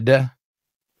said.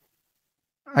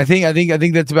 I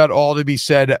think that's about all to be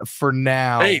said for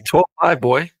now. Hey, 12-5,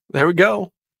 boy. There we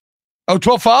go. Oh,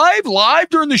 12-5 live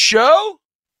during the show?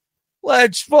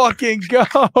 Let's fucking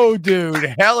go,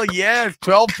 dude. Hell yeah.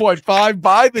 12.5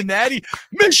 by the Natty.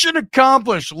 Mission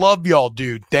accomplished. Love y'all,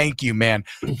 dude. Thank you, man.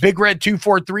 Big Red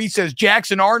 243 says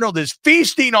Jackson Arnold is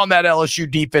feasting on that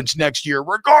LSU defense next year,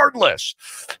 regardless.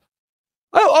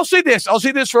 I'll say this.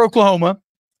 For Oklahoma.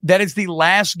 That is the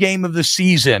last game of the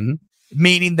season,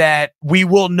 meaning that we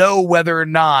will know whether or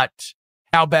not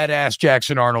how badass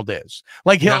Jackson Arnold is.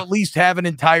 Like, he'll at least have an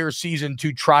entire season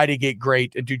to try to get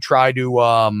great and to try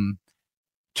to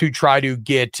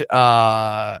get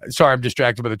sorry, I'm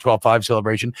distracted by the 12-5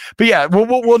 celebration. But yeah,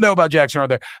 we'll know about Jackson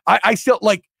Arnold there. I still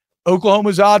like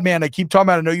Oklahoma's odd, man. I keep talking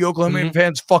about it. I know you Oklahoma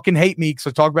fans fucking hate me because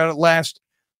I talked about it last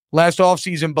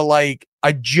offseason, but like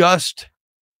I just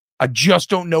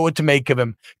don't know what to make of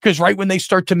him, because right when they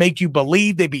start to make you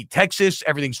believe they beat Texas,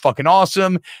 everything's fucking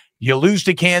awesome. You lose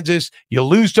to Kansas, you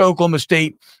lose to Oklahoma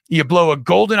State, you blow a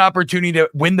golden opportunity to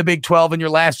win the Big 12 in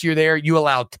your last year there. You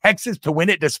allow Texas to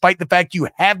win it despite the fact you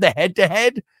have the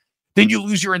head-to-head. Then you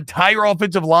lose your entire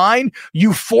offensive line.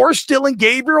 You force Dylan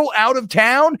Gabriel out of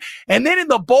town. And then in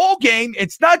the bowl game,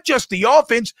 it's not just the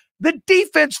offense. The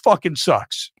defense fucking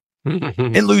sucks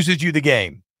and loses you the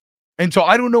game. And so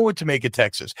I don't know what to make of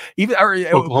Texas,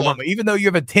 Oklahoma. Even though you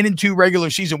have a 10-2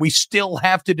 regular season, we still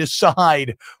have to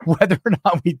decide whether or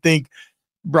not we think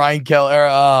Brian Kelly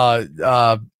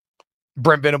or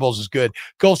Brent Venables is good.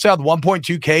 Gulf South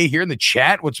 1.2K here in the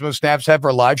chat. What's most snaps have for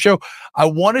a live show? I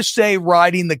want to say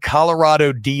riding the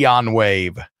Colorado Dion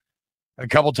wave a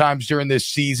couple times during this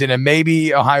season, and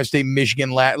maybe Ohio State, Michigan.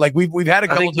 Like we've had a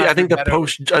couple times. I think the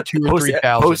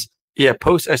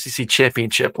post SEC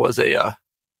championship was a.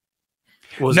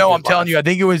 No, I'm telling you, I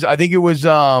think it was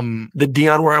the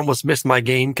Dion where I almost missed my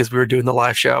game because we were doing the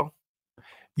live show.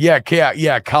 Yeah.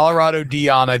 Colorado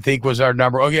Dion, I think, was our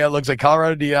number. Okay, it looks like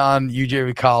Colorado Dion,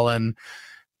 UJ Collin,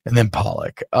 and then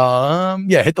Pollock.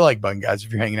 Hit the like button, guys,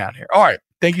 if you're hanging out here. All right,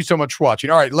 thank you so much for watching.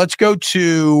 All right, let's go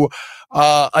to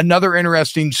another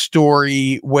interesting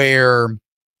story where.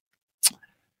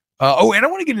 And I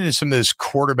want to get into some of this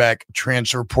quarterback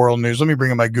transfer portal news. Let me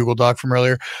bring up my Google Doc from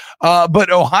earlier.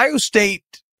 But Ohio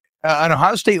State, an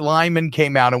Ohio State lineman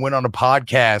came out and went on a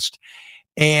podcast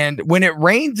And when it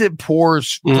rains, it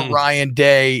pours for Ryan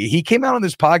Day. He came out on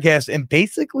this podcast and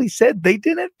basically said they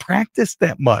didn't practice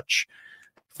that much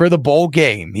for the bowl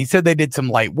game. He said they did some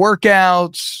light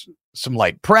workouts, some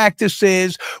light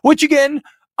practices, which again,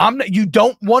 you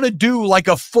don't want to do like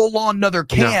a full-on another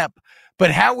camp. No.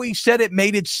 But how he said it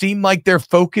made it seem like their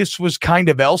focus was kind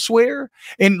of elsewhere.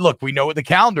 And look, we know what the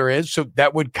calendar is, so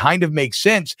that would kind of make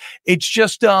sense. It's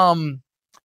just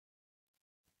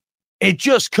it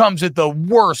just comes at the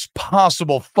worst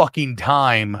possible fucking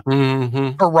time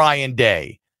for Ryan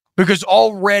Day. Because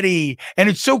already, and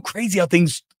it's so crazy how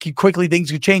things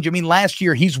could change. I mean, last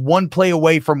year, he's one play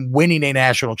away from winning a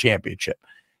national championship.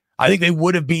 I think they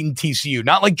would have beaten TCU.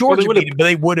 Not like Georgia beat them, but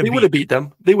they would have beat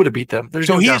them. They would have beat them.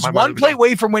 So he's one play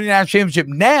away from winning a national championship.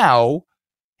 Now,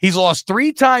 he's lost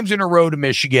 3 times in a row to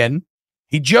Michigan.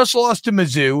 He just lost to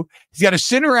Mizzou. He's got to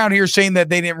sit around here saying that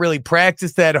they didn't really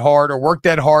practice that hard or work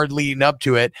that hard leading up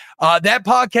to it. That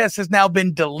podcast has now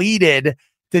been deleted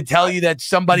to tell you that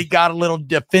somebody got a little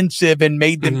defensive and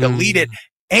made them delete it.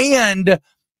 And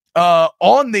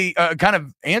on the kind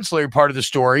of ancillary part of the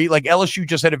story, like LSU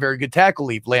just had a very good tackle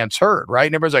leave, Lance Hurd, right?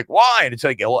 And everybody's like, why? And it's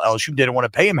like, well, LSU didn't want to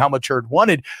pay him how much Hurd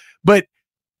wanted. But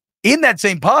in that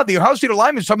same pod, the Ohio State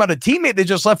lineman is talking about a teammate that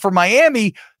just left for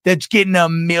Miami that's getting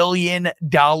 $1 million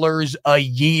a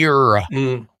year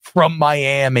from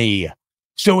Miami.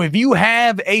 So if you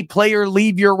have a player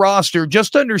leave your roster,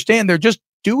 just understand they're just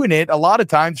doing it a lot of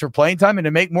times for playing time and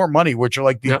to make more money, which are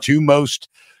like the two most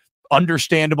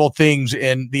understandable things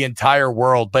in the entire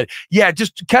world. But yeah,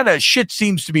 just kind of shit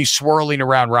seems to be swirling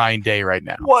around Ryan Day right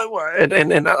now. Well,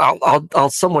 and I'll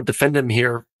somewhat defend him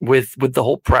here with the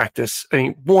whole practice. I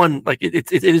mean, one, like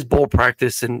it is bowl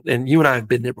practice, and you and I have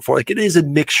been there before. Like it is a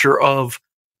mixture of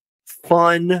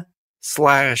fun /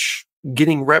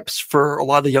 getting reps for a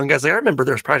lot of the young guys. Like I remember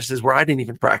there's practices where I didn't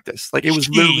even practice. Like it was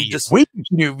literally just I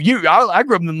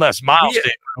grew up in Les Miles.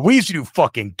 We used to do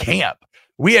fucking camp.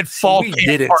 We had fall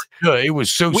camp. It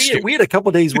was so stupid. We had a couple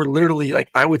of days where literally,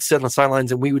 like, I would sit on the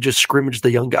sidelines and we would just scrimmage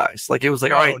the young guys. Like, it was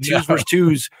like, all right, 2s versus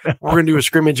 2s. We're going to do a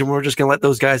scrimmage and we're just going to let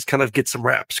those guys kind of get some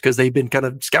reps because they've been kind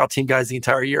of scout team guys the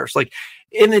entire year. So, like,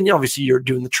 and then obviously you're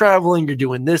doing the traveling, you're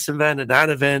doing this event and that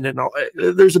event and all.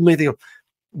 There's a million things.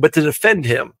 But to defend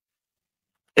him,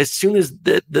 as soon as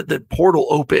the portal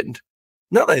opened,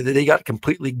 not that they got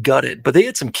completely gutted, but they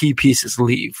had some key pieces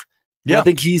leave. Yeah, I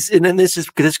think and then this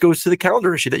goes to the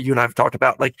calendar issue that you and I have talked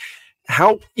about. Like,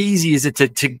 how easy is it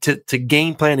to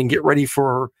game plan and get ready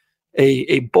for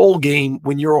a bowl game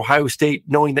when you're Ohio State,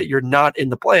 knowing that you're not in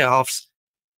the playoffs,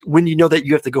 when you know that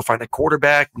you have to go find a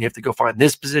quarterback, when you have to go find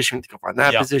this position, you have to go find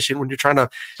that position, when you're trying to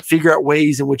figure out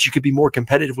ways in which you could be more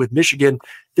competitive with Michigan.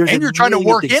 And you're trying to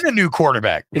work in a new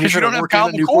quarterback because you don't have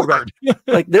Kyle McCord.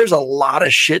 Like, there's a lot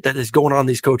of shit that is going on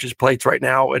these coaches' plates right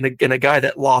now, and a guy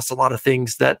that lost a lot of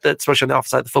things that especially on the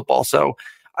offside of the football. So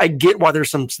I get why there's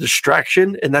some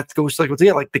distraction, and that goes like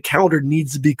the calendar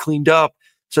needs to be cleaned up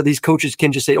so these coaches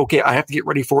can just say, okay, I have to get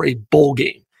ready for a bowl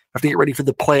game. I have to get ready for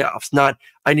the playoffs, not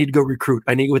I need to go recruit.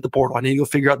 I need to go hit the portal. I need to go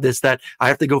figure out this, that. I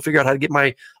have to go figure out how to get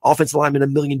my offensive lineman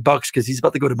 $1 million because he's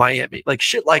about to go to Miami. Like,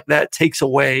 shit like that takes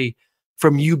away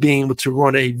from you being able to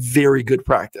run a very good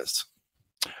practice.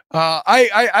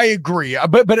 I agree.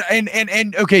 But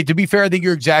okay, to be fair, I think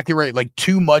you're exactly right. Like,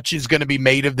 too much is going to be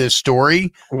made of this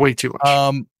story. Way too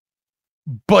much.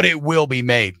 But it will be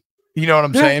made. You know what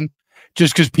I'm saying?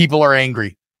 Just because people are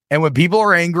angry. And when people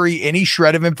are angry, any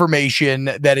shred of information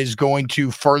that is going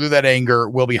to further that anger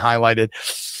will be highlighted.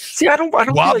 See, I don't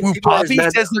feel like Poppy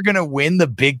says they're going to win the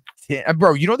Big Ten.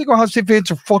 Bro, you don't think Ohio State fans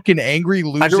are fucking angry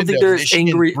losing to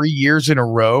Michigan 3 years in a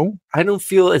row? I don't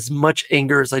feel as much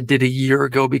anger as I did a year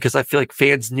ago because I feel like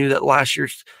fans knew that last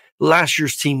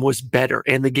year's team was better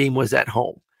and the game was at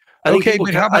home. I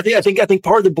think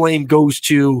part of the blame goes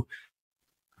to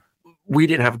we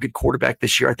didn't have a good quarterback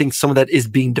this year. I think some of that is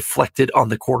being deflected on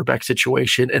the quarterback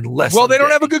situation and less. Well, they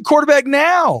don't have a good quarterback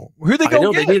now. Who are they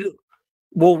going to get?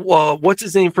 What's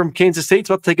his name from Kansas State's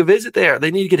about to take a visit there.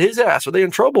 They need to get his ass. Are they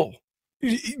in trouble?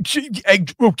 We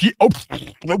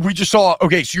just saw.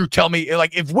 Okay, so you're telling me,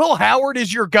 like, if Will Howard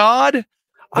is your god,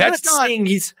 I'm not saying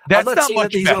he's going to win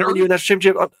you a national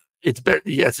championship. It's better.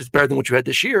 Yes, it's better than what you had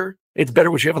this year. It's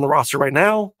better what you have on the roster right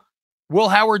now. Will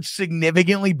Howard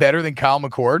significantly better than Kyle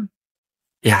McCord?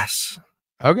 Yes.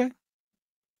 Okay.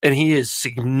 And he is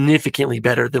significantly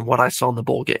better than what I saw in the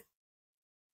bowl game.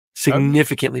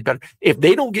 Significantly better. If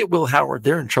they don't get Will Howard,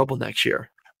 they're in trouble next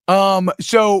year.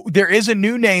 So there is a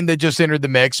new name that just entered the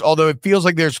mix, although it feels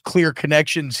like there's clear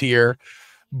connections here.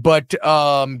 But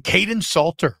Caden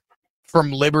Salter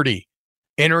from Liberty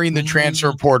entering the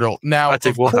transfer portal. Now,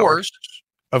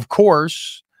 of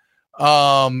course,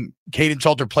 Caden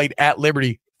Salter played at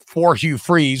Liberty for Hugh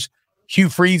Freeze. Hugh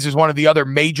Freeze is one of the other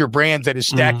major brands that is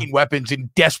stacking weapons in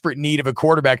desperate need of a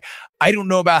quarterback. I don't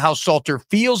know about how Salter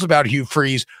feels about Hugh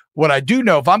Freeze. What I do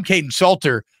know, if I'm Caden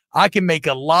Salter, I can make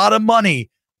a lot of money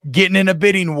getting in a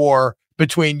bidding war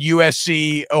between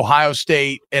USC, Ohio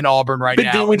State, and Auburn now.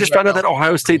 Didn't we just find out that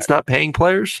Ohio State's not paying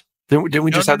players? Didn't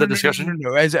we just have the discussion?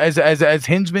 No. As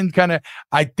Hinsman kind of,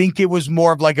 I think it was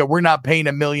more of like we're not paying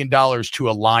 $1 million to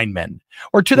a lineman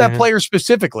or to that player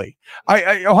specifically.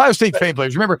 Ohio State fan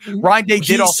players. Remember, Ryan Day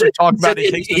did also talk about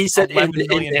it. He said $11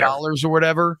 million or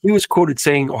whatever. He was quoted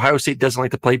saying Ohio State doesn't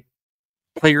like to play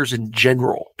players in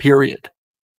general, period.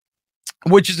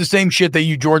 Which is the same shit that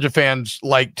you Georgia fans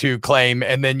like to claim.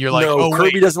 And then you're like,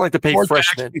 Kirby doesn't like to pay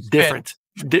freshmen. Different.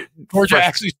 Georgia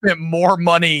actually spent more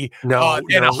money and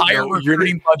a higher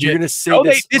recruiting budget. You're going to say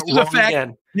this is a fact.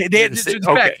 Again. They had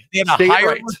a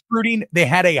higher recruiting. They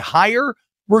had a higher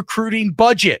recruiting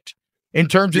budget in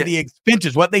terms of the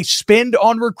expenses, what they spend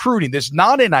on recruiting. This is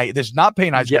not paying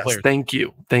high school players. Thank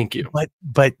you.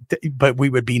 But we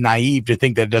would be naive to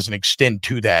think that it doesn't extend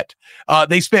to that.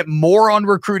 They spent more on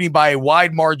recruiting by a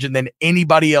wide margin than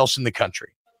anybody else in the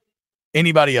country.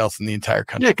 Anybody else in the entire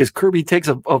country. Yeah, because Kirby takes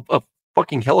a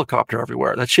fucking helicopter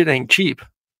everywhere. That shit ain't cheap.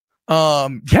 Yeah,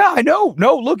 I know.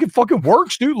 No, look, it fucking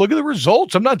works, dude. Look at the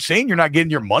results. I'm not saying you're not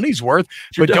getting your money's worth,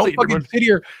 but don't fucking sit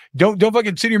here. Don't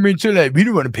fucking sit here and say that we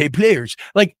don't want to pay players.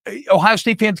 Like Ohio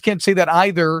State fans can't say that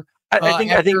either. I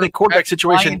think the quarterback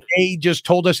situation. They just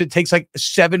told us it takes like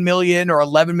 $7 million or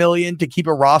 $11 million to keep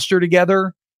a roster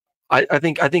together. I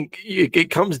think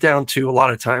it comes down to a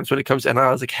lot of times when it comes, and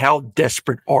I was like, how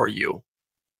desperate are you?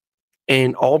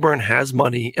 And Auburn has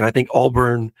money, and I think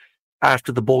Auburn,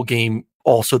 after the bowl game,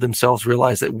 also themselves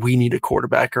realize that we need a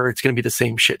quarterback, or it's going to be the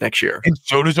same shit next year. And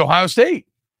so does Ohio State.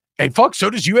 And so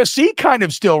does USC kind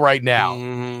of still right now.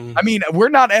 I mean, we're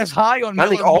not as high on. I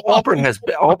think Auburn has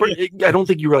Auburn. I don't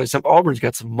think you realize Auburn's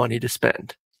got some money to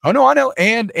spend. Oh no, I know.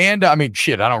 And I mean,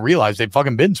 shit, I don't realize they've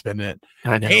fucking been spending it.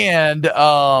 I know.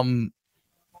 And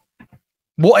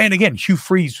well, and again, Hugh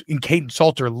Freeze and Caden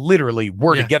Salter literally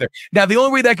were together. Now, the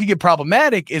only way that could get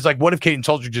problematic is like, what if Caden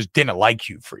Salter just didn't like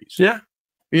Hugh Freeze? Yeah.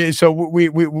 So we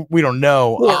don't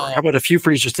know. Or how about if Hugh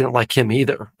Freeze just didn't like him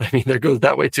either? I mean, there goes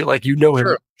that way too. Like, you know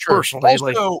him personally.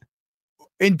 Also,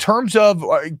 in terms of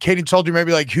Caden Salter,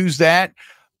 maybe like, who's that?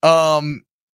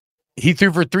 He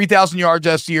threw for 3,000 yards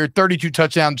last year, 32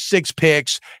 touchdowns, 6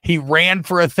 picks. He ran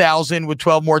for 1,000 with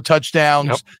 12 more touchdowns.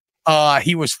 Yep.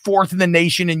 He was 4th in the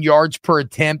nation in yards per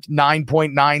attempt,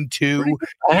 9.92.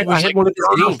 I had one of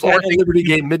these games. I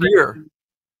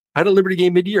had a Liberty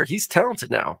game mid-year. He's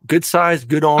talented now. Good size,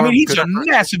 good arm. I mean, he's a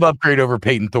massive upgrade over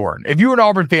Peyton Thorne. If you were an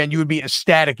Auburn fan, you would be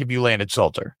ecstatic if you landed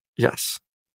Salter. Yes.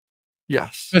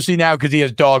 Especially now because he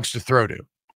has dogs to throw to.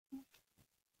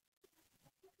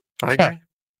 I agree.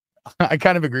 I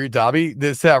kind of agree with Dobby.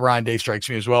 This is how Ryan Day strikes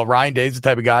me as well. Ryan Day's the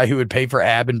type of guy who would pay for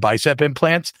ab and bicep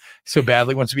implants so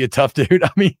badly wants to be a tough dude.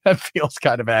 I mean, that feels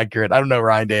kind of accurate. I don't know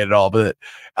Ryan Day at all, but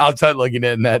outside looking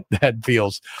in, that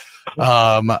feels.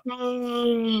 Yeah,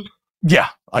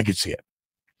 I could see it.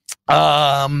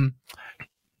 All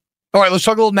right, let's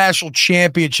talk a little national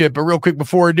championship. But real quick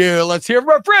before we do, let's hear from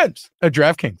our friends at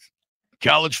DraftKings.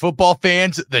 College football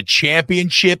fans, the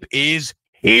championship is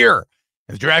here.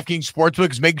 The DraftKings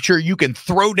Sportsbook is making sure you can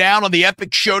throw down on the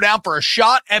epic showdown for a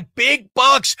shot at big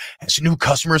bucks, as new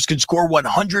customers can score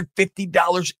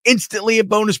 $150 instantly in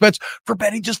bonus bets for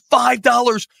betting just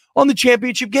 $5 on the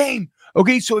championship game.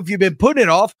 Okay, so if you've been putting it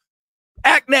off,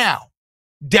 act now.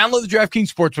 Download the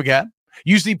DraftKings Sportsbook app.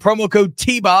 Use the promo code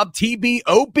TBOB,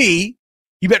 TBOB.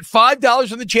 You bet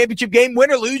 $5 on the championship game.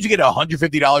 Win or lose, you get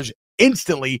 $150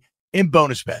 instantly in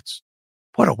bonus bets.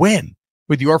 What a win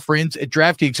with your friends at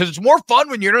DraftKings, because it's more fun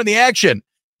when you're in the action.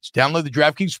 Just download the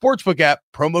DraftKings Sportsbook app,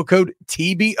 promo code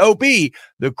TBOB.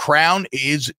 The crown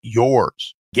is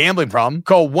yours. Gambling problem?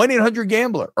 Call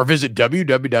 1-800-GAMBLER or visit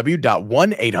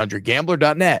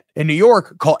www.1800gambler.net. In New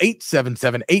York, call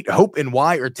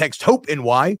 877-8-HOPE-NY or text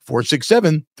HOPE-NY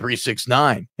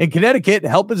 467-369. In Connecticut,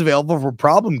 help is available for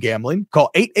problem gambling. Call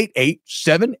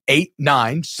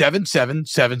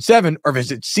 888-789-7777 or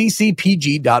visit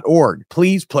ccpg.org.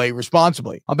 Please play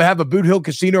responsibly. On behalf of Boot Hill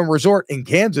Casino and Resort in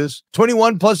Kansas,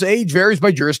 21 plus age varies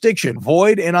by jurisdiction.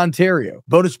 Void in Ontario.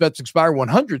 Bonus bets expire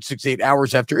 168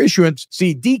 hours after issuance.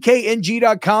 See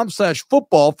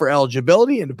DKNG.com/football for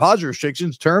eligibility and deposit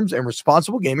restrictions, terms, and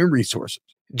responsible gaming resources.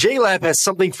 JLab has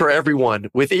something for everyone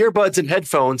with earbuds and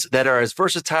headphones that are as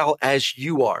versatile as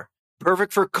you are.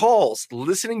 Perfect for calls,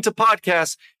 listening to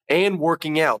podcasts, and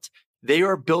working out. They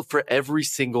are built for every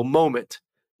single moment.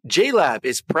 JLab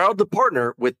is proud to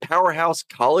partner with Powerhouse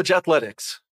College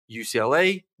Athletics,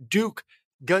 UCLA, Duke,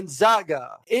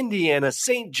 Gonzaga, Indiana,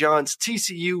 St. John's,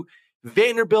 TCU,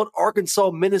 Vanderbilt,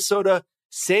 Arkansas, Minnesota,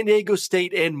 San Diego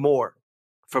State, and more.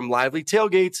 From lively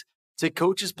tailgates to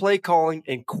coaches' play calling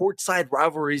and courtside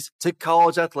rivalries to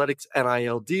college athletics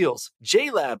NIL deals,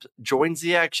 JLab joins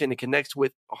the action and connects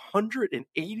with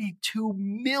 182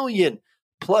 million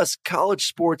plus college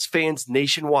sports fans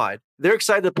nationwide. They're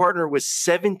excited to partner with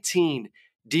 17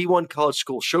 D1 college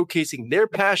schools, showcasing their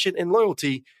passion and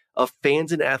loyalty of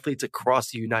fans and athletes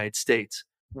across the United States.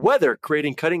 Whether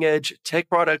creating cutting-edge tech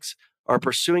products or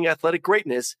pursuing athletic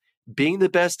greatness, being the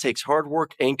best takes hard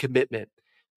work and commitment.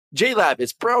 JLab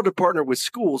is proud to partner with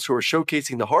schools who are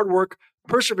showcasing the hard work,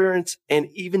 perseverance, and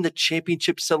even the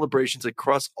championship celebrations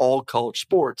across all college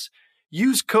sports.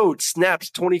 Use code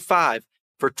SNAPS25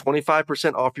 for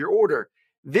 25% off your order.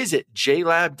 Visit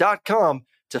JLab.com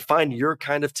to find your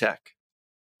kind of tech.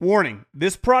 Warning,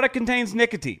 this product contains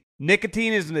nicotine.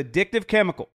 Nicotine is an addictive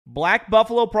chemical. Black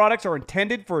Buffalo products are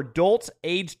intended for adults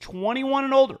aged 21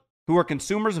 and older who are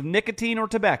consumers of nicotine or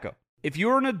tobacco. If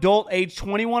you're an adult aged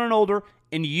 21 and older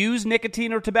and use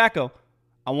nicotine or tobacco,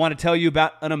 I want to tell you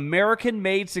about an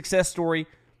American-made success story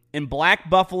in Black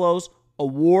Buffalo's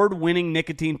award-winning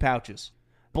nicotine pouches.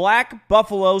 Black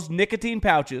Buffalo's nicotine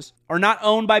pouches are not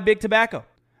owned by Big Tobacco.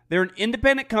 They're an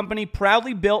independent company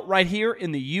proudly built right here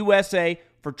in the USA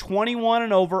for 21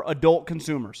 and over adult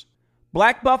consumers.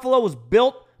 Black Buffalo was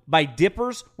built by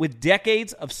dippers with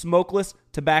decades of smokeless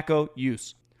tobacco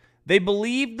use. They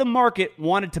believed the market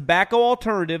wanted tobacco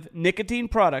alternative nicotine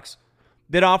products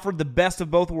that offered the best of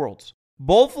both worlds.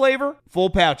 Bold flavor, full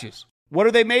pouches. What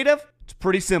are they made of? It's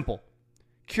pretty simple.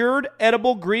 Cured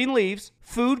edible green leaves,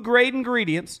 food-grade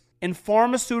ingredients, and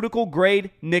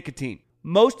pharmaceutical-grade nicotine.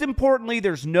 Most importantly,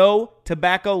 there's no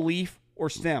tobacco leaf or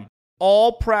stem.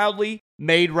 All proudly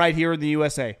made right here in the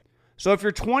USA. So if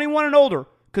you're 21 and older,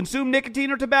 consume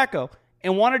nicotine or tobacco,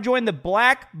 and want to join the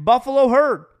Black Buffalo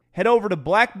herd, head over to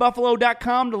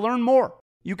blackbuffalo.com to learn more.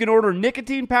 You can order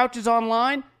nicotine pouches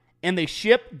online, and they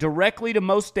ship directly to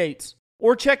most states.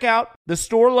 Or check out the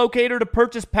store locator to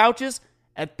purchase pouches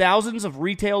at thousands of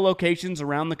retail locations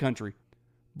around the country.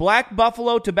 Black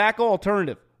Buffalo Tobacco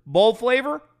Alternative. Bold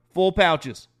flavor, full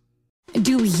pouches.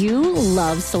 Do you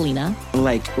love Selena?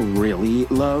 Like, really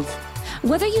love?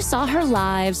 Whether you saw her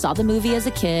live, saw the movie as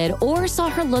a kid, or saw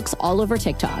her looks all over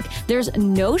TikTok, there's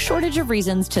no shortage of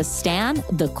reasons to stan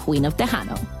the Queen of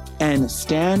Tejano. And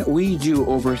Stan, we do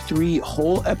over 3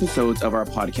 whole episodes of our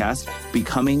podcast,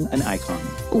 Becoming an Icon.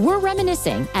 We're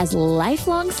reminiscing as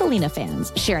lifelong Selena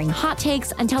fans, sharing hot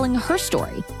takes and telling her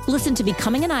story. Listen to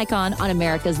Becoming an Icon on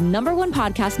America's #1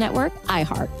 podcast network,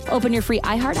 iHeart. Open your free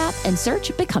iHeart app and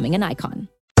search Becoming an Icon.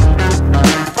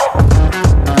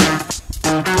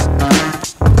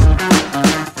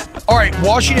 All right,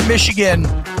 Washington, Michigan.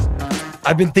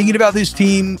 I've been thinking about this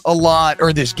team a lot,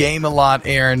 or this game a lot,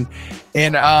 Aaron.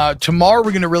 And tomorrow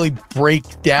we're going to really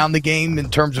break down the game in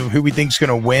terms of who we think is going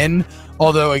to win.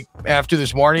 Although after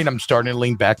this morning, I'm starting to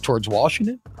lean back towards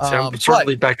Washington. I'm starting to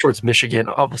lean back towards Michigan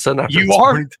all of a sudden. After you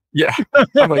are? Morning. Yeah.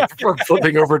 I'm like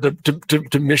flipping over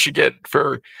to Michigan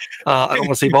for, I don't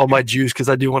want to save all my juice because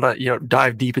I do want to,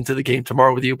 dive deep into the game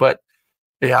tomorrow with you. But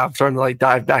yeah, I'm starting to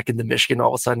dive back into Michigan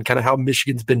all of a sudden, kind of how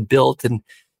Michigan's been built and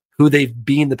who they've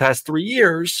been the past 3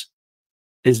 years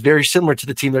is very similar to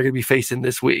the team they're going to be facing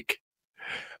this week.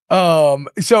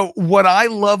 So what I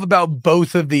love about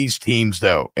both of these teams,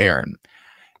 though, Aaron,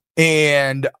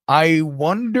 and I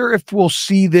wonder if we'll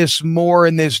see this more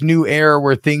in this new era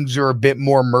where things are a bit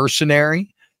more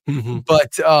mercenary. Mm-hmm.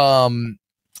 But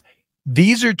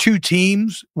these are two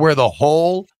teams where the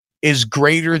whole is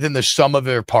greater than the sum of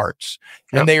their parts.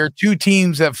 Yep. And they are two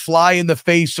teams that fly in the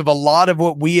face of a lot of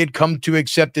what we had come to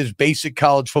accept as basic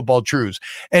college football truths.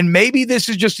 And maybe this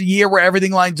is just a year where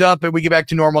everything lines up and we get back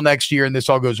to normal next year and this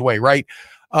all goes away, right?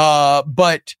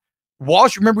 But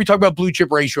remember we talk about blue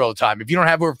chip ratio all the time. If you don't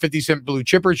have over 50% blue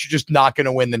chippers, you're just not going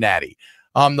to win the Natty.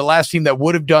 The last team that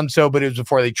would have done so, but it was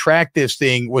before they tracked this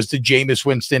thing, was the Jameis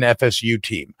Winston FSU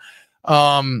team.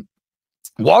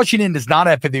 Washington does not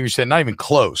have 50%, not even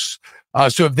close.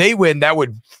 So if they win, that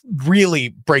would really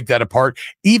break that apart.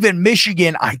 Even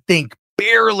Michigan, I think,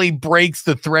 barely breaks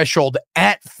the threshold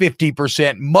at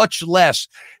 50%, much less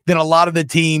than a lot of the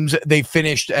teams they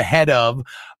finished ahead of.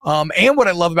 And what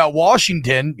I love about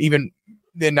Washington, even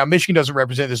then, now Michigan doesn't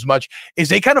represent this much, is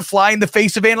they kind of fly in the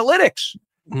face of analytics.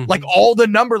 Mm-hmm. Like all the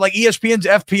number, like ESPN's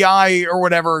FPI or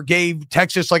whatever gave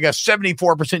Texas like a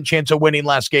 74% chance of winning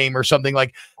last game or something.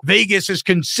 Like Vegas is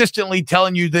consistently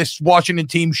telling you this Washington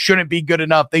team shouldn't be good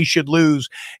enough. They should lose.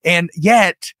 And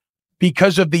yet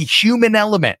because of the human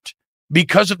element,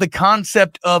 because of the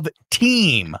concept of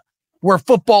team, where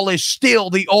football is still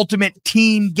the ultimate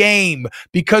team game,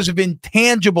 because of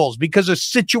intangibles, because of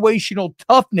situational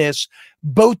toughness.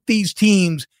 Both these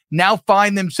teams now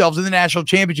find themselves in the national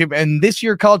championship. And this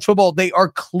year, college football, they are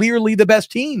clearly the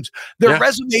best teams. Their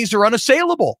resumes are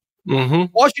unassailable.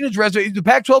 Washington's resume, the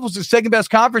Pac-12 was the second best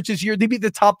conference this year. They beat the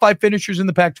top 5 finishers in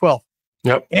the Pac-12.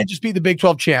 And just beat the Big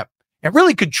 12 champ and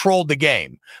really controlled the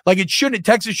game. Like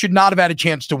Texas should not have had a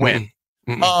chance to win.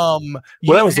 Well,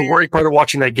 that was the worry part of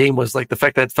watching that game, was like the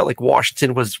fact that it felt like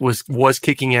Washington was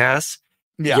kicking ass,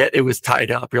 yet it was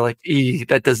tied up. You're like,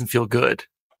 that doesn't feel good.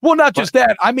 Well, not just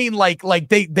that. I mean, like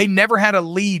they never had a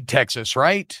lead, Texas,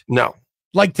 right? No.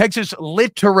 Like Texas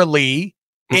literally,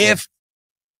 if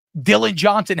Dylan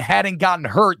Johnson hadn't gotten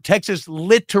hurt, Texas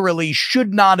literally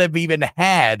should not have even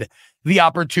had the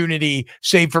opportunity,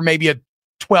 save for maybe a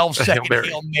 12-second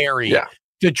Hail Mary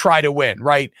to try to win,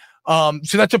 right?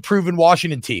 So that's a proven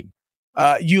Washington team.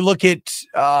 You look at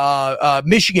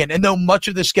Michigan, and though much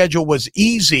of the schedule was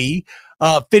easy,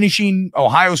 finishing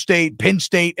Ohio State, Penn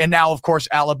State, and now, of course,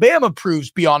 Alabama proves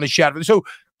beyond a shadow. So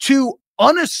two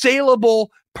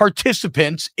unassailable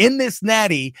participants in this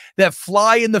natty that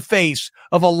fly in the face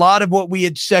of a lot of what we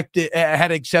had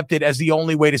accepted as the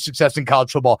only way to success in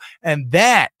college football. And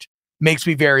that makes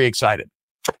me very excited.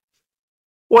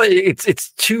 Well,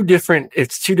 it's two different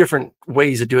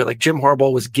ways to do it. Like Jim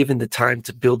Harbaugh was given the time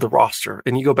to build the roster,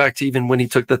 and you go back to even when he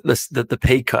took the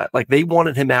pay cut. Like they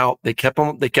wanted him out, they kept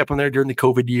him there during the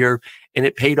COVID year, and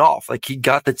it paid off. Like he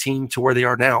got the team to where they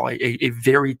are now, a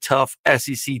very tough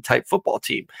SEC type football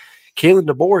team. Kalen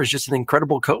DeBoer is just an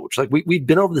incredible coach. Like we've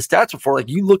been over the stats before. Like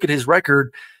you look at his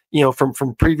record,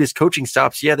 from previous coaching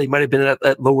stops. Yeah, they might have been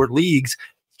at lower leagues.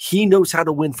 He knows how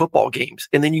to win football games.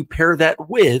 And then you pair that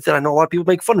with, and I know a lot of people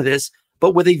make fun of this,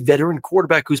 but with a veteran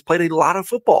quarterback who's played a lot of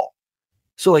football.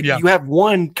 So you have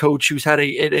one coach who's had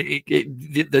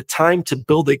the time to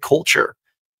build a culture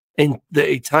and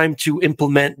the time to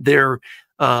implement their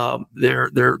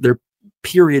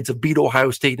periods of beat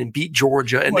Ohio State and beat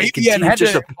Georgia. And and had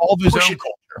to evolve his own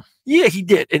culture. Yeah, he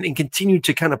did. And continue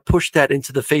to kind of push that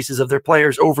into the faces of their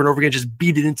players over and over again, just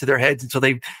beat it into their heads until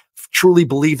they truly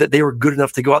believe that they were good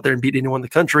enough to go out there and beat anyone in the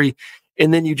country.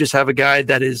 And then you just have a guy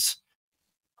that is,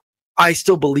 I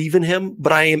still believe in him,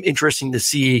 but I am interested to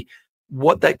see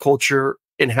what that culture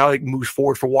and how it moves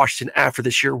forward for Washington after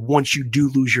this year, once you do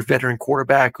lose your veteran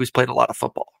quarterback who's played a lot of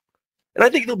football. And I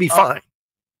think it'll be fine.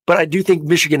 But I do think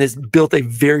Michigan has built a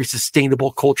very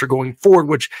sustainable culture going forward,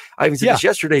 which I even said this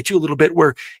yesterday too, a little bit,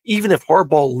 where even if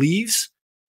Harbaugh leaves,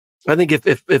 I think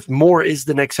if Moore is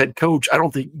the next head coach, I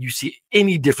don't think you see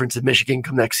any difference in Michigan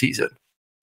come next season.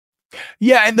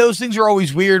 Yeah, and those things are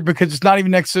always weird because it's not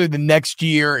even necessarily the next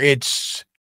year. It's,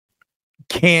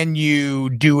 can you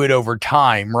do it over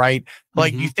time, right?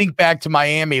 Like you think back to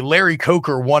Miami, Larry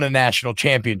Coker won a national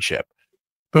championship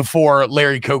before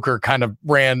Larry Coker kind of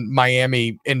ran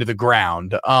Miami into the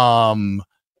ground.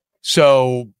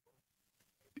 So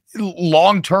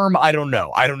long term, I don't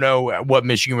know. I don't know what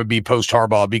Michigan would be post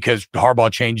Harbaugh, because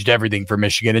Harbaugh changed everything for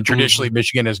Michigan. And traditionally,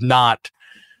 Michigan is not,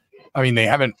 I mean, they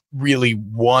haven't really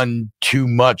won too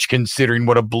much considering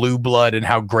what a blue blood and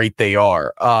how great they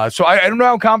are. So I don't know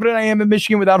how confident I am in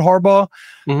Michigan without Harbaugh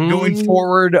going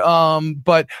forward.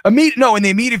 But in the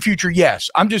immediate future, yes.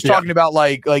 I'm just talking about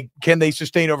like, can they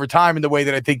sustain over time in the way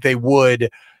that I think they would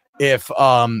if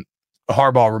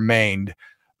Harbaugh remained.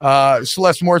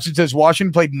 Celeste Morrison says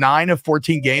Washington played 9 of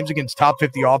 14 games against top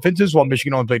 50 offenses, while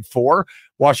Michigan only played 4.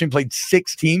 Washington played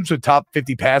 6 teams with top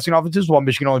 50 passing offenses, while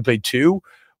Michigan only played 2.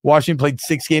 Washington played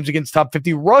 6 games against top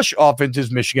 50 rush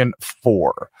offenses, Michigan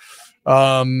 4.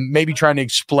 Maybe trying to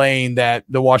explain that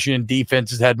the Washington defense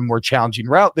has had a more challenging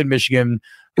route than Michigan.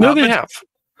 No, they have.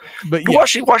 But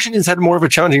Washington's had more of a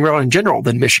challenging route in general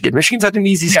than Michigan. Michigan's had an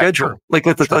easy schedule. Like,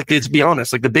 let's be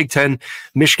honest. Like the Big Ten,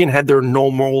 Michigan had their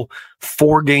normal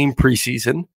 4-game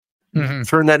preseason.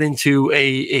 Turn that into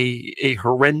a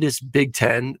horrendous Big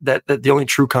Ten that the only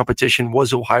true competition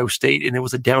was Ohio State, and it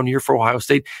was a down year for Ohio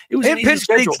State. It was Penn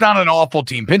State's not an awful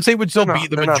team. Penn State would still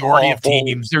beat the majority of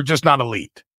teams. They're just not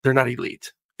elite. They're not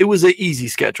elite. It was an easy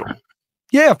schedule.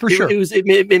 Yeah, for sure. It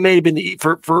may have been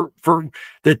for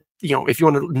the, if you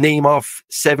want to name off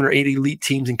 7 or 8 elite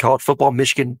teams in college football,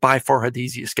 Michigan by far had the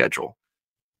easiest schedule.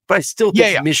 But I still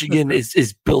think Michigan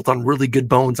is built on really good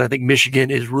bones. I think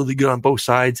Michigan is really good on both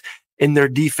sides. In their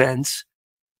defense,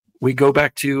 we go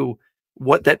back to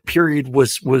what that period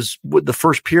was what the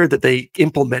first period that they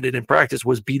implemented in practice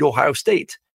was beat Ohio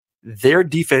State. Their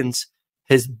defense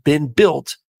has been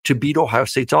built to beat Ohio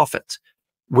State's offense.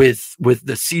 with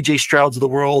the CJ Strouds of the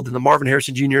world and the Marvin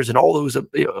Harrison Jr.'s and all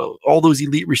those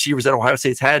elite receivers that Ohio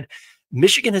State's had,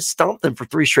 Michigan has stomped them for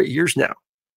 3 straight years now.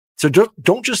 So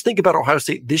don't just think about Ohio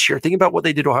State this year. Think about what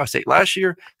they did to Ohio State last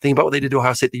year. Think about what they did to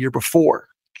Ohio State the year before.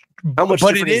 How much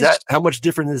different is that? How much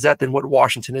different is that than what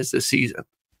Washington is this season?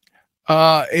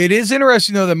 It is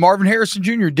interesting though that Marvin Harrison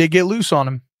Jr. did get loose on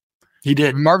him. He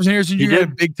did. Marvin Harrison Jr. had a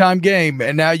big time game,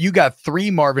 and now you got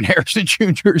 3 Marvin Harrison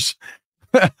Jr.'s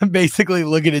basically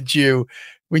looking at you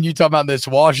when you talk about this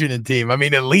Washington team. I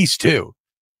mean, at least 2.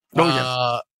 Oh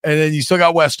yeah. And then you still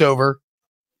got Westover,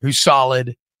 who's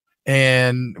solid.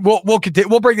 And we'll continue.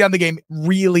 We'll break down the game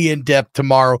really in depth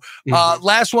tomorrow.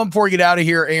 Last one before we get out of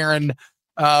here, Aaron.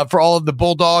 For all of the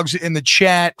Bulldogs in the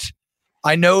chat,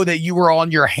 I know that you were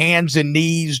on your hands and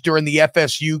knees during the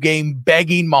FSU game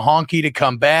begging Mahonky to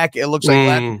come back. It looks like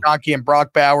Mahonky and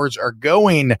Brock Bowers are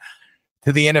going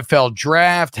to the NFL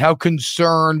draft. How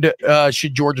concerned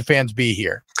should Georgia fans be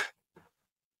here?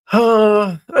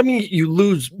 I mean, you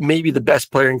lose maybe the best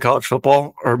player in college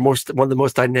football, or one of the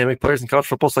most dynamic players in college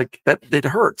football. It's like that. It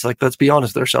hurts. Like, let's be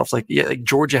honest with ourselves. Like, yeah, like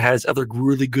Georgia has other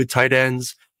really good tight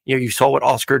ends. You know, you saw what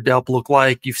Oscar Delp looked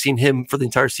like. You've seen him for the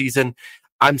entire season.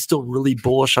 I'm still really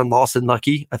bullish on Lawson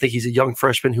Lucky. I think he's a young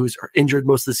freshman who's injured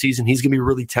most of the season. He's going to be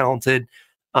really talented.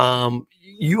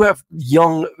 You have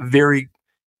young, very,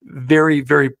 very,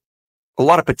 very, a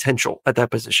lot of potential at that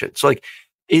position. So, like,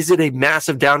 is it a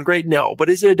massive downgrade? No. But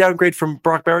is it a downgrade from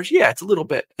Brock Bowers? Yeah, it's a little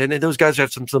bit. And those guys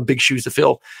have some big shoes to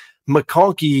fill.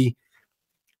 McConkey,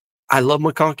 I love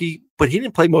McConkey, but he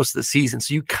didn't play most of the season.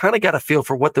 So you kind of got a feel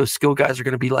for what those skill guys are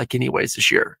going to be like anyways this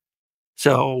year.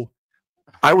 So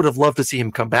I would have loved to see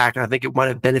him come back. And I think it might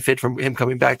have benefited from him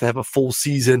coming back to have a full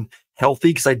season healthy,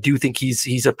 because I do think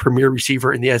he's a premier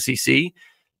receiver in the SEC.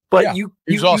 But yeah,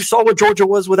 you saw what Georgia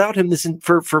was without him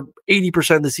for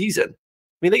 80% of the season.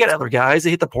 I mean, they got other guys. They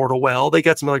hit the portal well. They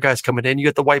got some other guys coming in. You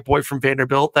got the white boy from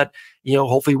Vanderbilt that, you know,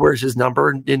 hopefully wears his number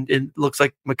and looks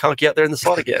like McConkey out there in the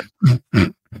slot again.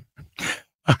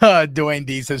 Dwayne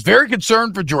D says, very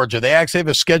concerned for Georgia. They actually have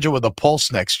a schedule with a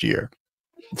pulse next year.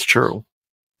 It's true.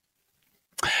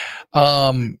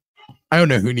 I don't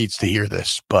know who needs to hear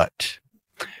this, but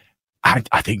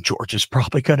I think Georgia's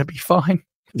probably going to be fine.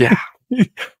 Yeah.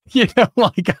 You know,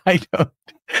 like, I don't.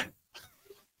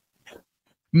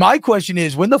 My question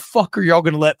is, when the fuck are y'all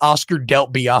going to let Oscar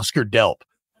Delp be Oscar Delp?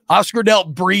 Oscar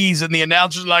Delp breathes, and the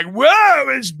announcer's like,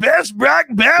 whoa, his best Brock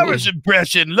Bowers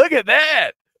impression. Look at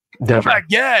that. Never. Oh, my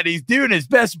God, he's doing his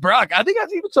best Brock. I think I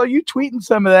even saw you tweeting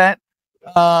some of that,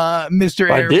 Mr.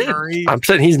 Aaron Murray. I'm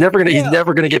saying he's never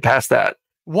going to get past that.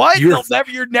 What?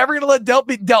 You're never going to let Delp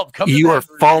be Delp. You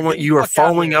are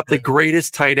following up the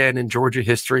greatest tight end in Georgia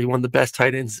history, one of the best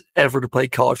tight ends ever to play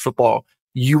college football.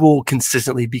 You will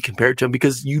consistently be compared to him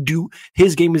because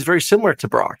his game is very similar to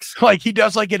Brock's. Like, he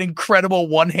does like an incredible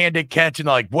one-handed catch, and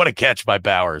like, what a catch by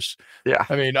Bowers. Yeah.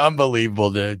 I mean,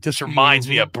 unbelievable, dude. Just reminds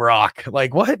me of Brock.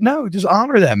 Like, what? No, just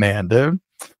honor that man, dude.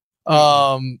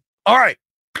 All right.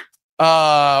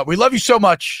 We love you so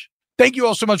much. Thank you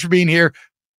all so much for being here.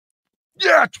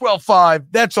 Yeah, 12-5.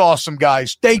 That's awesome,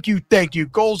 guys. Thank you.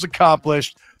 Goals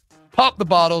accomplished. Pop the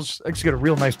bottles. I just got a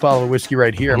real nice bottle of whiskey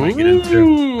right here. I'm going to get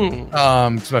into.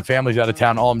 Because my family's out of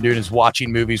town. All I'm doing is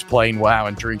watching movies, playing WoW,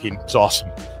 and drinking. It's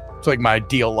awesome. It's like my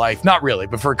ideal life. Not really,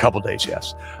 but for a couple days,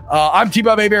 yes. I'm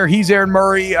T-Bob Abear. He's Aaron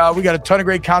Murray. We got a ton of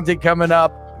great content coming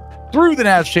up through the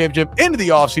National Championship into the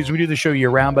offseason. We do the show year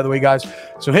round, by the way, guys.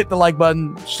 So hit the like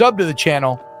button, sub to the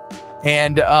channel,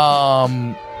 and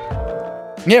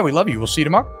yeah, we love you. We'll see you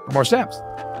tomorrow for more snaps.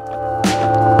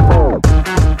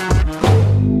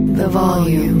 The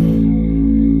volume.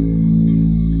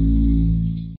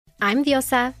 I'm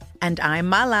Diosa. And I'm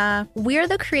Mala. We're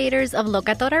the creators of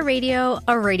Locatora Radio,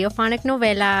 a radiophonic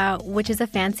novela, which is a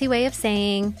fancy way of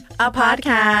saying a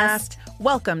podcast.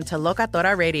 Welcome to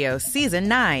Locatora Radio Season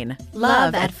 9.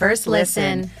 Love at First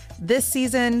Listen. This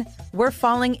season, we're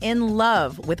falling in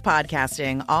love with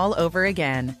podcasting all over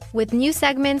again. With new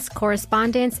segments,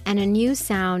 correspondence, and a new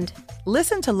sound.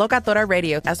 Listen to Locatora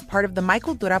Radio as part of the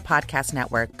Michael Dura Podcast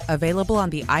Network. Available on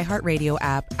the iHeartRadio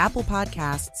app, Apple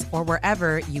Podcasts, or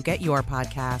wherever you get your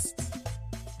podcasts.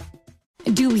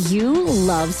 Do you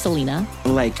love Selena?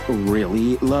 Like,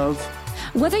 really love?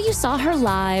 Whether you saw her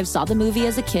live, saw the movie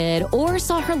as a kid, or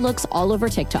saw her looks all over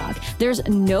TikTok, there's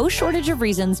no shortage of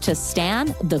reasons to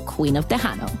stan the Queen of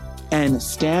Tejano. And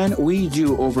Stan, we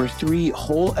do over 3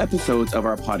 whole episodes of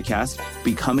our podcast,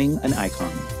 Becoming an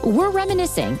Icon. We're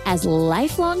reminiscing as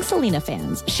lifelong Selena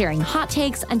fans, sharing hot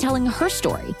takes and telling her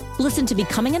story. Listen to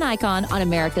Becoming an Icon on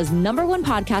America's #1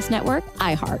 podcast network,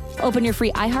 iHeart. Open your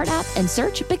free iHeart app and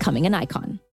search Becoming an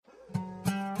Icon.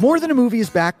 More Than a Movie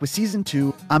is back with Season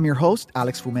 2. I'm your host,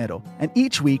 Alex Fumero, and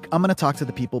each week I'm going to talk to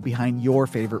the people behind your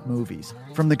favorite movies.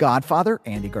 From The Godfather,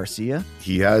 Andy Garcia.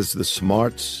 He has the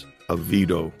smarts of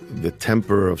Vito, the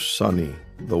temper of Sonny,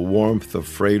 the warmth of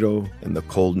Fredo, and the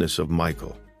coldness of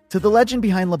Michael. To the legend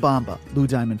behind La Bamba, Lou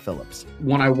Diamond Phillips.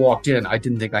 When I walked in, I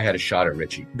didn't think I had a shot at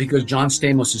Richie because John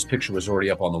Stamos' picture was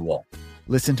already up on the wall.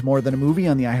 Listen to More Than a Movie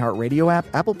on the iHeartRadio app,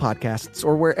 Apple Podcasts,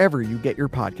 or wherever you get your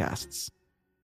podcasts.